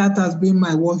 For me, that has been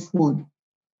my watchword: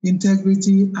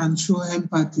 integrity and show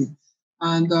empathy.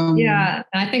 And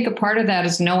I think a part of that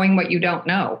is knowing what you don't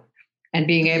know and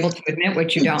being able to admit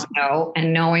what you don't know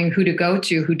and knowing who to go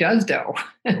to who does know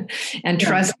and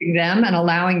trusting them and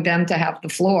allowing them to have the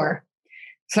floor.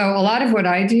 So a lot of what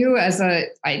I do I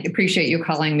appreciate you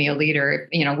calling me a leader.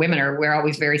 We're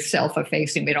always very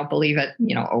self-effacing. We don't believe it.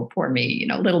 Oh, poor me,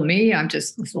 little me. I'm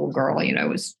just this little girl, it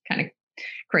was kind of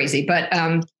crazy. But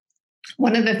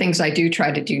one of the things I do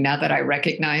try to do now that I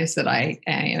recognize that I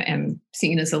am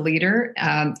seen as a leader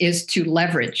is to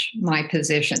leverage my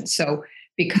position. So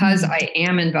because I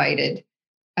am invited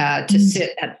to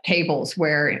sit at tables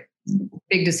where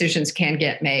big decisions can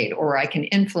get made, or I can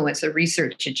influence a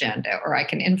research agenda, or I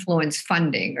can influence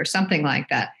funding or something like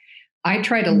that, I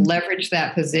try to leverage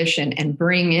that position and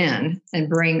bring in and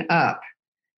bring up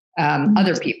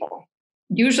other people,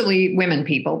 usually women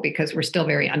people, because we're still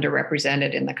very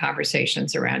underrepresented in the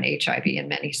conversations around HIV in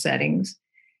many settings.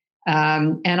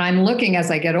 And I'm looking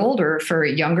as I get older for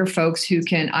younger folks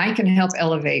I can help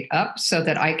elevate up so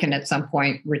that I can at some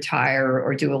point retire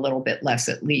or do a little bit less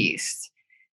at least.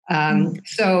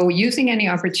 So using any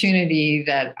opportunity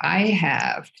that I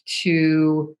have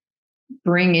to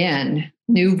bring in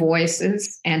new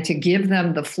voices and to give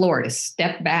them the floor to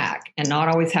step back and not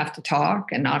always have to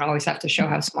talk and not always have to show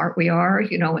how smart we are,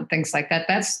 and things like that.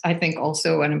 That's, I think,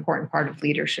 also an important part of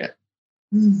leadership.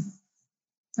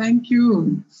 Thank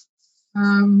you.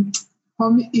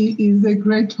 For me, it is a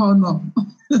great honor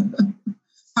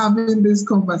having this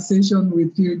conversation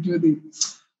with you, Judy.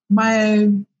 My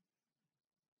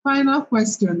final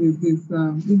question is this.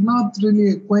 It's not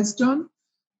really a question.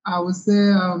 I would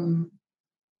say,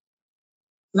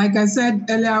 like I said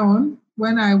earlier on,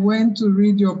 when I went to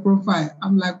read your profile,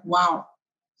 I'm like, wow,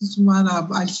 this woman has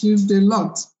achieved a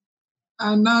lot.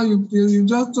 And now you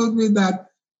just told me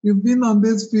that you've been on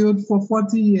this field for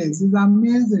 40 years. It's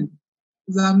amazing.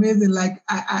 It's amazing. Like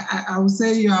I would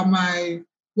say you are my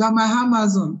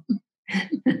Amazon.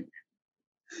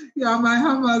 You are my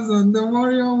Amazon, the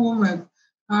warrior woman.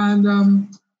 And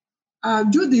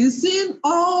Judy, seeing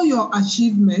all your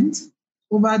achievements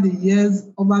over the years,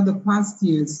 over the past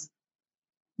years,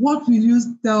 what will you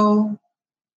tell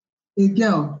a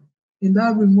girl in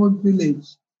that remote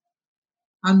village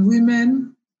and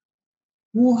women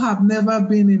who have never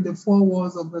been in the four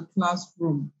walls of the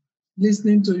classroom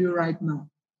listening to you right now?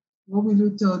 What will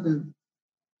you tell them?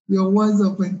 Your words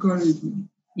of encouragement.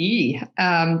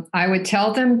 I would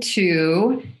tell them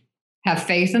to have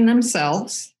faith in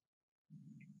themselves,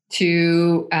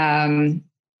 to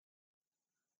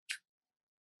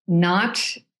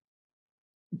not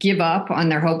give up on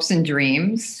their hopes and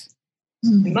dreams,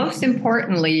 Most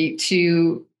importantly,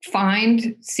 to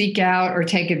find, seek out, or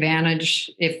take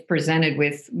advantage, if presented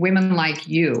with women like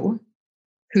you,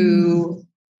 who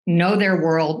know their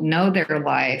world, know their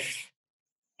life,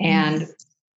 and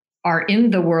are in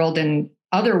the world in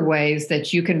other ways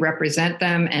that you can represent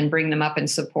them and bring them up and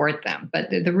support them.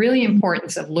 But the really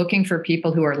importance of looking for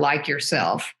people who are like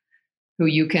yourself, who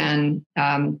you can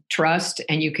trust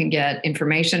and you can get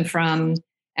information from,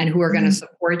 and who are going to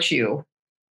support you.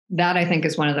 That, I think,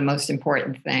 is one of the most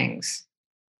important things.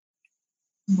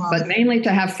 Wow. But mainly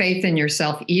to have faith in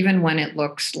yourself, even when it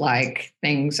looks like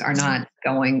things are not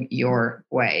going your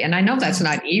way. And I know that's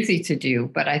not easy to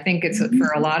do, but I think it's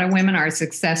for a lot of women, our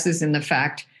success is in the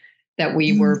fact that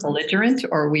we were belligerent,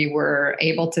 or we were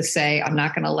able to say, I'm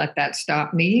not going to let that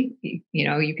stop me. You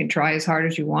know, you can try as hard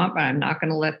as you want, but I'm not going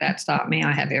to let that stop me.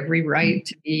 I have every right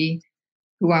to be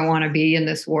who I want to be in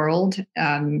this world.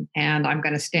 And I'm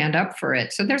going to stand up for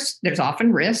it. So there's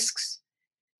often risks.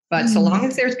 But so long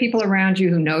as there's people around you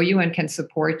who know you and can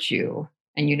support you,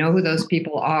 and you know who those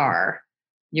people are,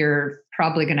 you're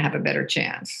probably going to have a better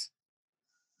chance.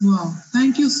 Well,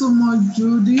 thank you so much,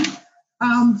 Judy.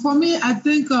 For me, I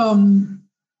think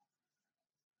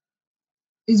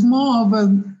it's more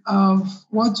of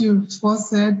what you first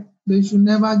said. They should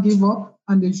never give up,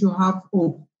 and they should have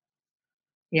hope.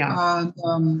 Yeah.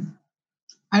 And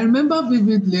I remember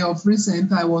vividly of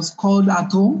recent, I was called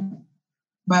at home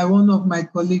by one of my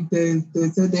colleagues. They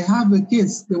said they have a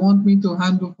case they want me to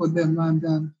handle for them.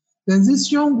 And there's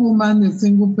this young woman, a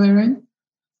single parent,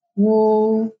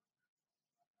 who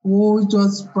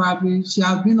just probably, she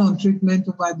has been on treatment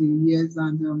over the years.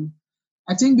 And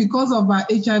I think because of her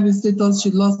HIV status,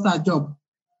 she lost her job.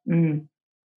 And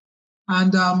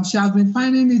she has been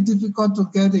finding it difficult to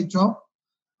get a job.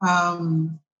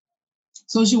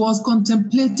 So she was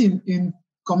contemplating in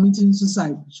committing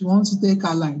suicide. She wants to take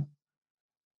her life.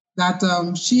 That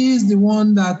she is the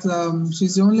one that,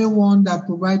 she's the only one that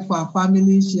provides for her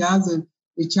family. She has a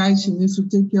child she needs to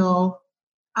take care of.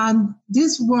 And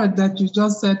this word that you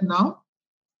just said now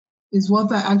is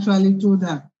what I actually told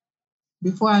her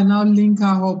before I now link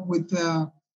her up with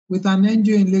an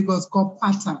NGO in Lagos called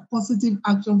PATA, Positive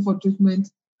Action for Treatment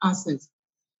Access.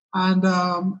 And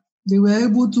they were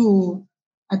able to,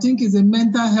 I think it's a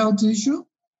mental health issue.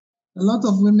 A lot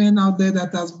of women out there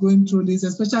that are going through this,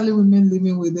 especially women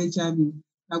living with HIV,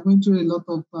 are going through a lot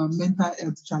of mental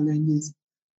health challenges.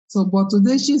 So, but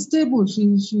today she's stable.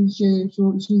 She's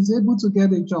able to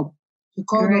get a job. She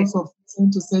called us up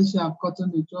to say she has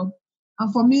gotten a job,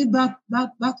 and for me, that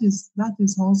is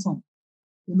awesome.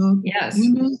 You know, yes.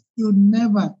 Young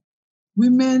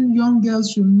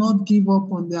girls should not give up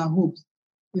on their hopes.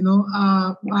 You know,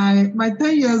 my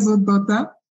 10-year-old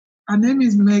daughter, her name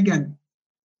is Megan.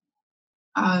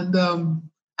 And I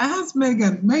asked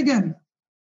Megan,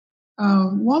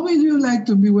 what will you like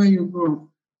to be when you grow up?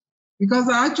 Because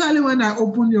actually, when I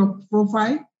opened your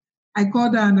profile, I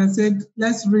called her and I said,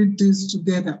 let's read this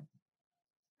together.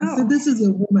 I said, this is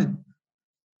a woman.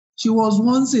 She was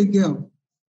once a girl.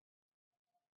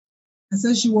 I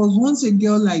said, she was once a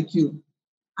girl like you.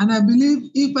 And I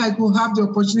believe if I could have the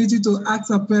opportunity to ask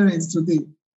her parents today,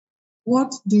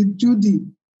 what did Judy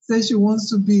say she wants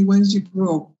to be when she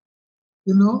grew up?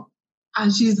 You know,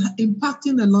 and she's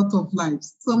impacting a lot of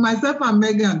lives. So myself and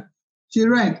Megan, she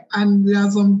read, and there are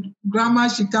some grammar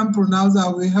she can't pronounce. I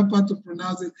will help her to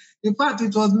pronounce it. In fact,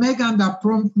 it was Megan that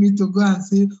prompted me to go and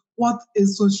see what a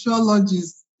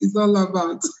sociologist is all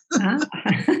about.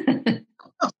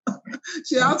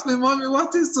 She asked me, Mommy,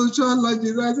 what is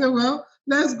sociologist? I said, well,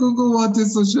 let's Google what a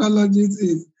sociologist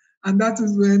is. And that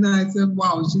is when I said,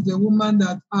 wow, she's a woman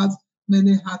that has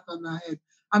many hats on her head.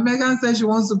 And Megan said she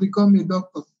wants to become a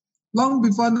doctor. Long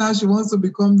before now, she wants to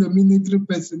become the military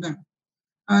personnel.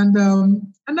 And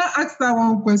I asked her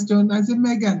one question. I said,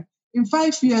 Megan, in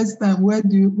 5 years' time, where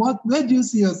do you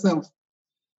see yourself?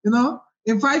 You know,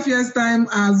 in 5 years' time,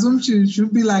 I assume she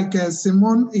should be like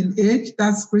Simone in age.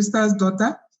 That's Krista's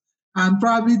daughter, and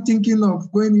probably thinking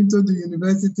of going into the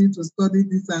university to study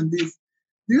this and this.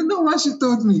 Do you know what she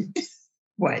told me?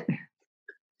 What?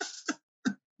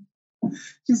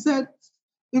 She said,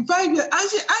 in 5 years, and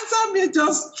she answered me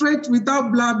just straight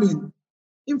without blabbing.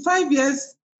 In 5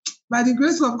 years, by the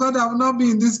grace of God, I will not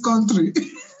be in this country.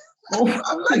 I'm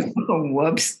like, oh,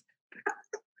 whoops.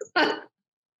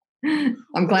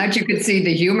 I'm glad you could see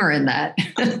the humor in that.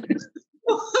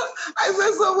 I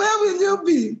said, so where will you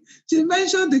be? She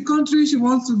mentioned the country she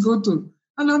wants to go to.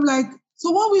 And I'm like,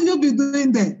 so what will you be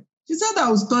doing there? She said, I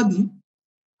will study.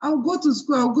 I'll go to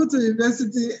school. I'll go to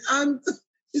university. And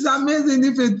it's amazing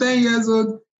if a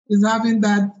 10-year-old is having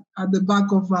that at the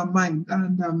back of our mind.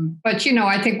 And but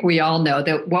I think we all know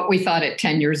that what we thought at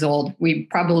 10 years old, we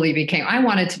probably became. I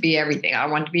wanted to be everything. I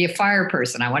wanted to be a fire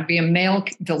person. I wanted to be a mail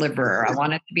deliverer. I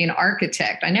wanted to be an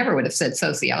architect. I never would have said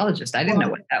sociologist. I didn't know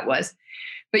what that was.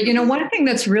 But one thing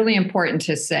that's really important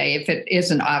to say, if it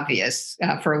isn't obvious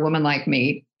for a woman like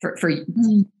me,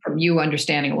 from you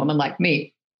understanding a woman like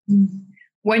me,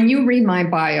 when you read my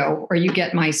bio or you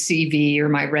get my CV or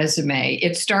my resume,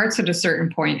 it starts at a certain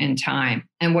point in time.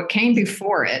 And what came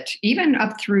before it, even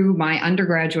up through my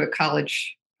undergraduate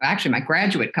college, actually my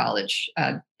graduate college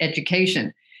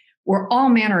education, were all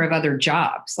manner of other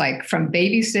jobs, like from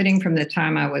babysitting from the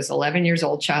time I was 11 years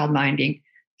old, child minding,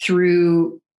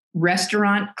 through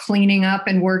restaurant cleaning up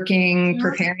and working,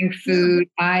 preparing food.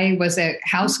 I was a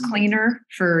house cleaner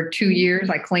for 2 years.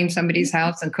 I cleaned somebody's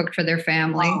house and cooked for their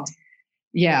family. Wow.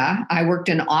 Yeah, I worked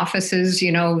in offices,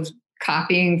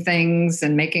 copying things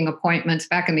and making appointments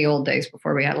back in the old days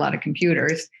before we had a lot of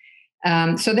computers.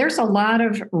 So there's a lot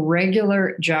of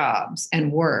regular jobs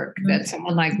and work that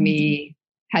someone like me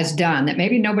has done that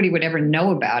maybe nobody would ever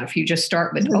know about if you just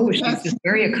start with, she's this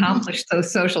very accomplished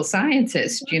social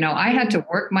scientist. I had to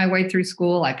work my way through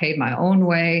school. I paid my own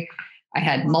way. I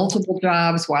had multiple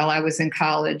jobs while I was in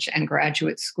college and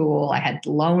graduate school. I had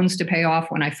loans to pay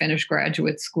off when I finished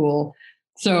graduate school.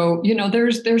 So,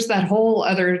 there's that whole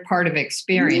other part of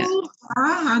experience. You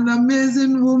are an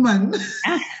amazing woman.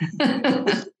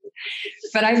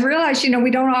 But I realized, we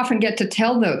don't often get to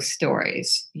tell those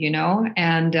stories,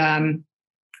 and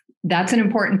that's an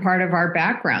important part of our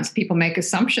backgrounds. People make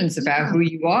assumptions about who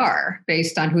you are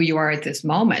based on who you are at this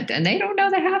moment, and they don't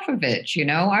know the half of it.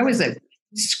 I was a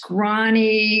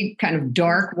scrawny, kind of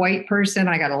dark white person.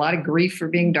 I got a lot of grief for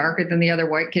being darker than the other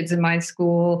white kids in my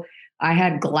school. I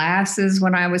had glasses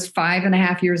when I was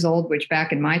 5.5 years old, which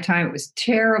back in my time, it was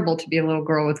terrible to be a little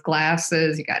girl with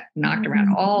glasses. You got knocked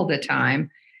around all the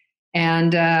time.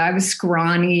 And I was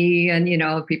scrawny and,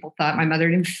 people thought my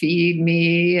mother didn't feed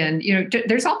me. And,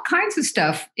 there's all kinds of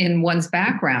stuff in one's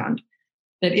background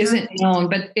that isn't known,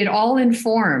 but it all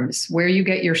informs where you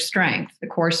get your strength, the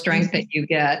core strength that you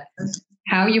get,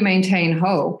 how you maintain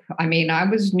hope. I mean, I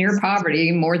was near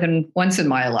poverty more than once in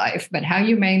my life, but how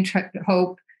you maintain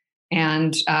hope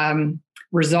and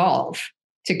resolve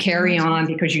to carry on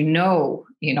because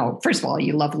first of all,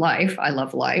 you love life. I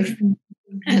love life.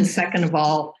 And second of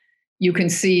all, you can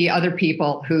see other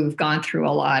people who've gone through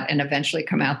a lot and eventually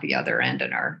come out the other end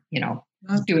and are,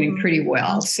 doing pretty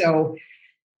well. So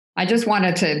I just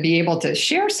wanted to be able to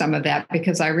share some of that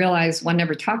because I realize one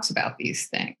never talks about these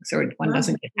things or one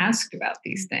doesn't get asked about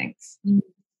these things.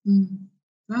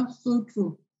 That's so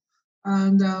true.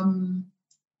 And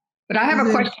but I have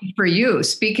a question for you.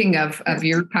 Speaking of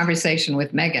your conversation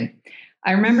with Megan,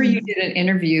 I remember you did an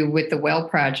interview with the Well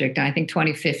Project, I think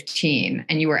 2015,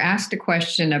 and you were asked a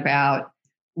question about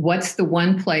what's the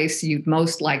one place you'd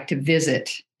most like to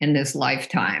visit in this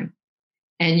lifetime?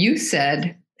 And you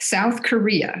said South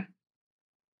Korea.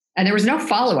 And there was no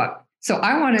follow-up. So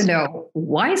I want to know,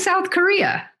 why South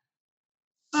Korea?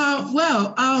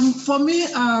 For me,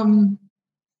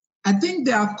 I think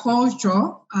their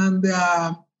culture and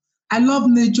I love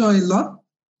nature a lot.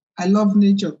 I love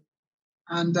nature.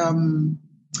 And,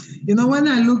 when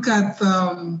I look at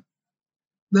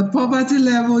the poverty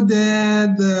level there,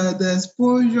 the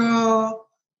exposure,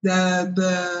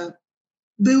 the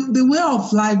way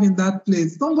of life in that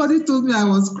place, somebody told me I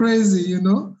was crazy,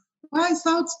 Why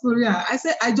South Korea? I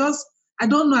said, I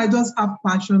don't know, I just have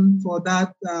passion for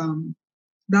that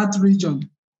region.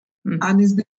 And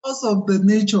it's because of the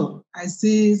nature. I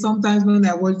see sometimes when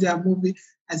I watch their movie,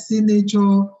 I see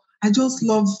nature. I just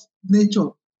love nature.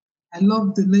 I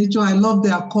love the nature. I love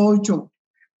their culture.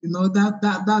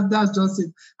 That's just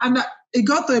it. And it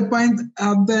got to a point.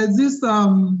 There's this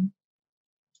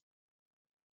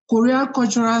Korea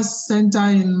Cultural Center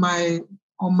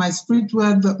on my street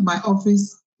where my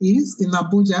office is in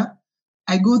Abuja.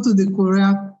 I go to the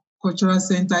Korea Cultural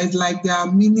Center. It's like their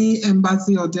mini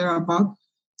embassy or thereabout.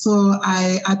 So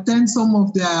I attend some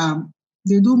of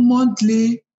they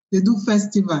do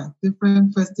festival,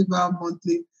 different festival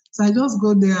monthly. So I just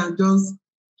go there and just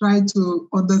try to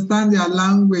understand their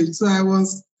language. So I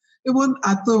was, even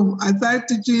at home, I started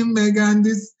teaching Megan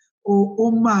this.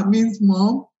 Oma means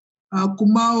mom.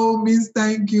 Kumao means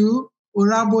thank you.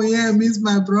 Oraboye means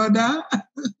my brother.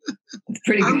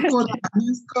 Pretty good. Uncle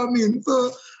means coming.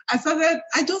 So I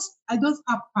just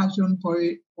have passion for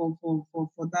it, for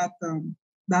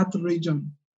that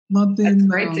region. Nothing. That's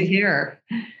great to hear.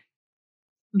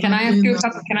 Can I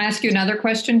ask you another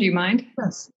question? Do you mind?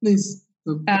 Yes, please.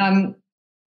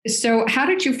 So how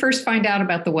did you first find out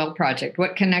about the Well Project?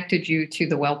 What connected you to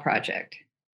the Well Project?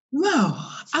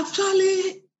 Well,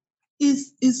 actually,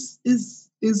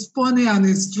 it's funny and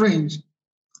it's strange.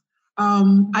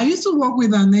 I used to work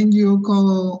with an NGO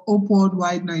called Hope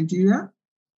Worldwide Nigeria,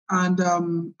 and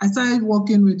I started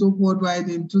working with Hope Worldwide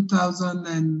in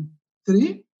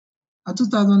 2003,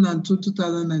 2002,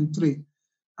 2003.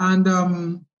 And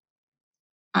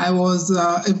I was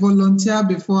a volunteer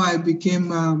before I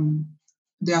became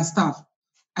their staff.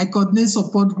 I coordinate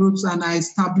support groups and I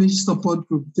established support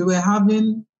groups. They were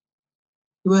having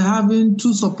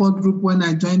 2 support groups when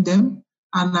I joined them,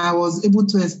 and I was able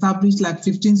to establish like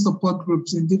 15 support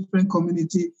groups in different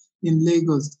communities in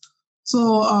Lagos.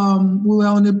 So we were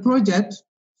on a project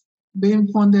being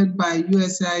funded by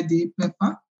USAID,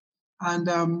 PEPFAR, and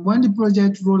when the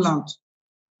project rolled out,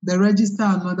 they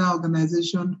registered another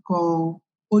organization called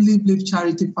Olive Leaf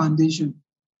Charity Foundation.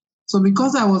 So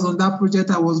because I was on that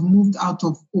project, I was moved out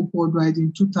of Hope Worldwide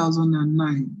in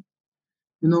 2009.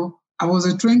 You know, I was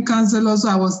a trained counselor, so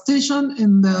I was stationed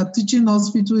in the teaching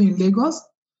hospital in Lagos,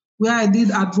 where I did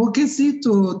advocacy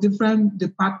to different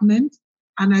departments,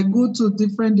 and I go to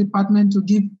different departments to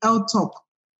give health talk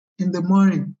in the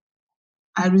morning.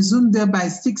 I resumed there by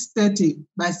 6:30.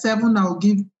 By 7, I'll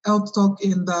give health talk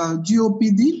in the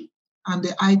GOPD and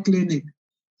the eye clinic.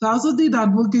 So I also did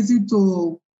advocacy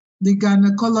to the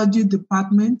gynecology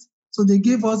department. So they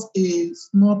gave us a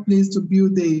small place to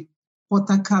build a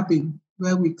porter cabin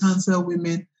where we counsel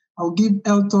women. I'll give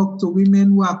health talk to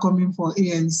women who are coming for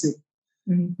ANC.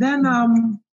 Mm-hmm.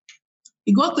 Then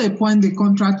it got to a point the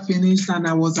contract finished and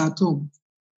I was at home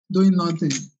doing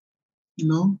nothing, you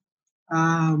know.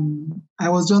 I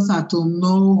was just at home,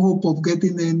 no hope of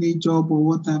getting any job or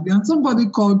whatever. And somebody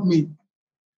called me.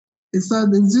 He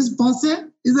said, "Is this Bose?"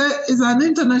 It's an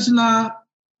international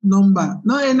number.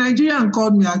 No, a Nigerian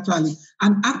called me actually,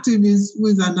 an activist who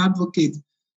is an advocate.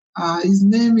 His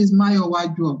name is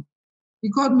Mayowa Juo. He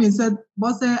called me and said,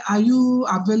 "Bose, are you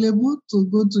available to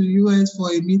go to US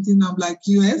for a meeting?" I'm like,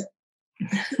 US?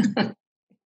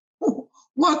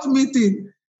 What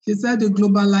meeting? She said, the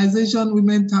Globalization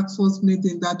Women Task Force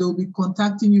meeting that they'll be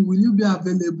contacting you. Will you be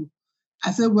available?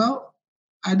 I said, well,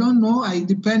 I don't know. I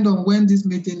depend on when this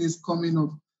meeting is coming up.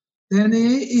 Then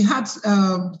he had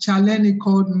Shalini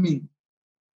called me.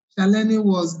 Shalini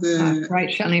was the... right,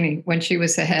 Shalini, when she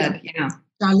was the head, yeah.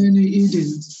 Shalini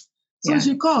Eden. So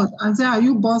she called and said, "Are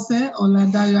you Bose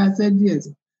Oladayo?" I said, yes.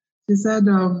 She said,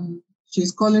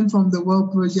 she's calling from the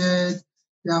World Project.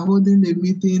 They are holding a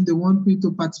meeting. They want me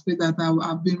to participate. That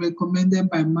I've been recommended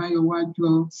by Mayowa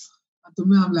Juo. And to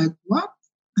me, I'm like, what?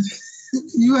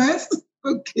 US?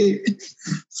 Okay.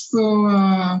 So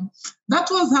that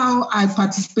was how I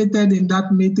participated in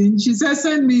that meeting. She said,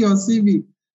 "Send me your CV."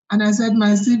 And I said,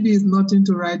 my CV is nothing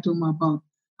to write home about.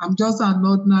 I'm just an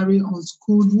ordinary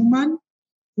unschooled woman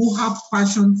who have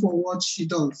passion for what she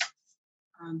does.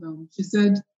 And she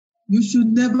said, you should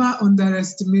never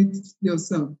underestimate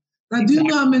yourself. Now, do you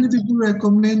know how many people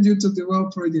recommend you to the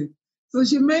World Project? So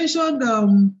she mentioned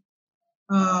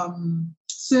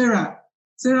Sarah.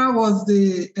 Sarah was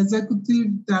the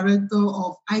executive director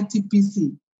of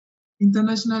ITPC,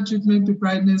 International Treatment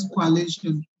Preparedness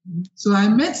Coalition. So I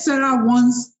met Sarah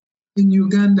once in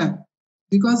Uganda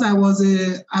because I was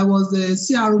a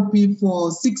CRP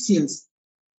for 6 years.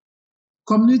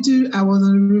 I was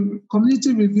on a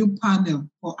community review panel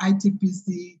for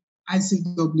ITPC,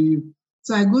 ICW.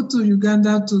 So I go to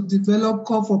Uganda to develop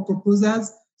call for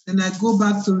proposals, then I go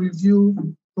back to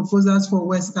review proposals for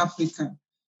West Africa.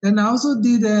 Then I also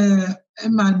did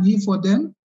M&E for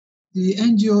them, the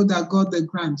NGO that got the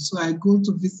grant. So I go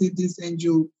to visit this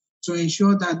NGO to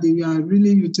ensure that they are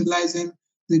really utilizing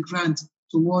the grant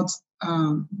to what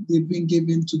they've been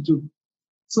given to do.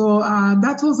 So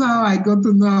that was how I got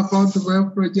to know about the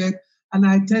World Project, and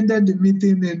I attended the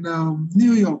meeting in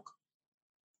New York.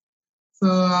 So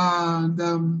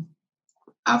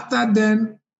after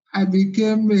then, I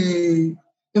became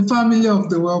a family of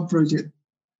the World Project.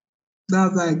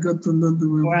 That's how I got to know the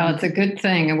World Project. Well, it's a good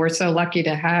thing, and we're so lucky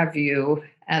to have you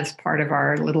as part of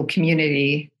our little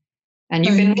community. And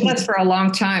you've been with us for a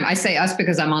long time. I say us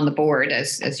because I'm on the board,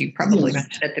 as you probably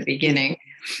mentioned at the beginning,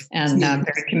 and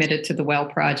very committed to the Well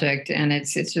Project. And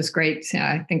it's just great,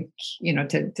 I think,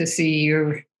 to see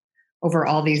you over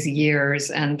all these years.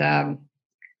 And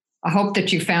I hope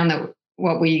that you found that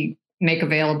what we make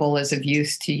available is of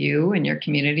use to you and your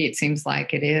community. It seems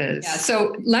like it is. Yeah,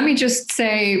 so let me just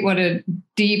say what a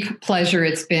deep pleasure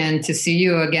it's been to see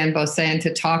you again, Bose, and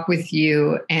to talk with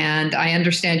you. And I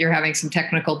understand you're having some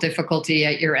technical difficulty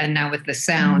at your end now with the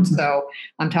sound. So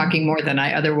I'm talking more than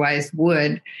I otherwise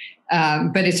would.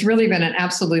 But it's really been an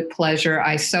absolute pleasure.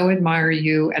 I so admire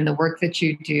you and the work that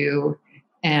you do.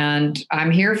 And I'm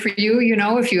here for you,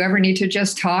 if you ever need to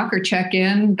just talk or check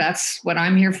in, that's what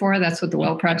I'm here for. That's what the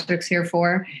Well Project's here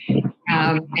for.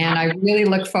 And I really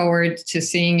look forward to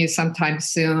seeing you sometime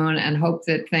soon and hope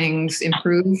that things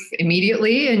improve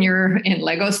immediately and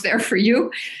Lagos there for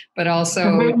you, but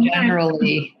also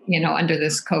generally, under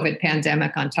this COVID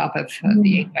pandemic on top of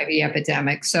the HIV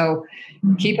epidemic. So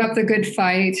keep up the good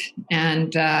fight.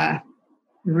 And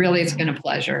really, it's been a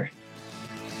pleasure.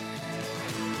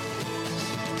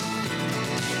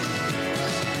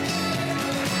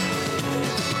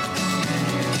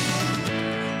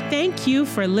 Thank you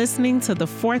for listening to the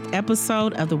 4th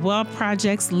episode of the Well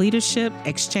Project's Leadership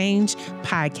Exchange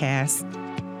podcast.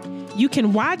 You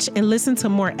can watch and listen to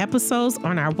more episodes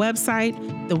on our website,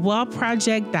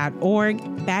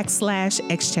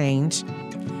 thewellproject.org/exchange.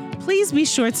 Please be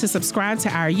sure to subscribe to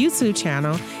our YouTube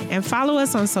channel and follow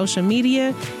us on social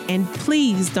media. And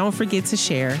please don't forget to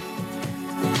share.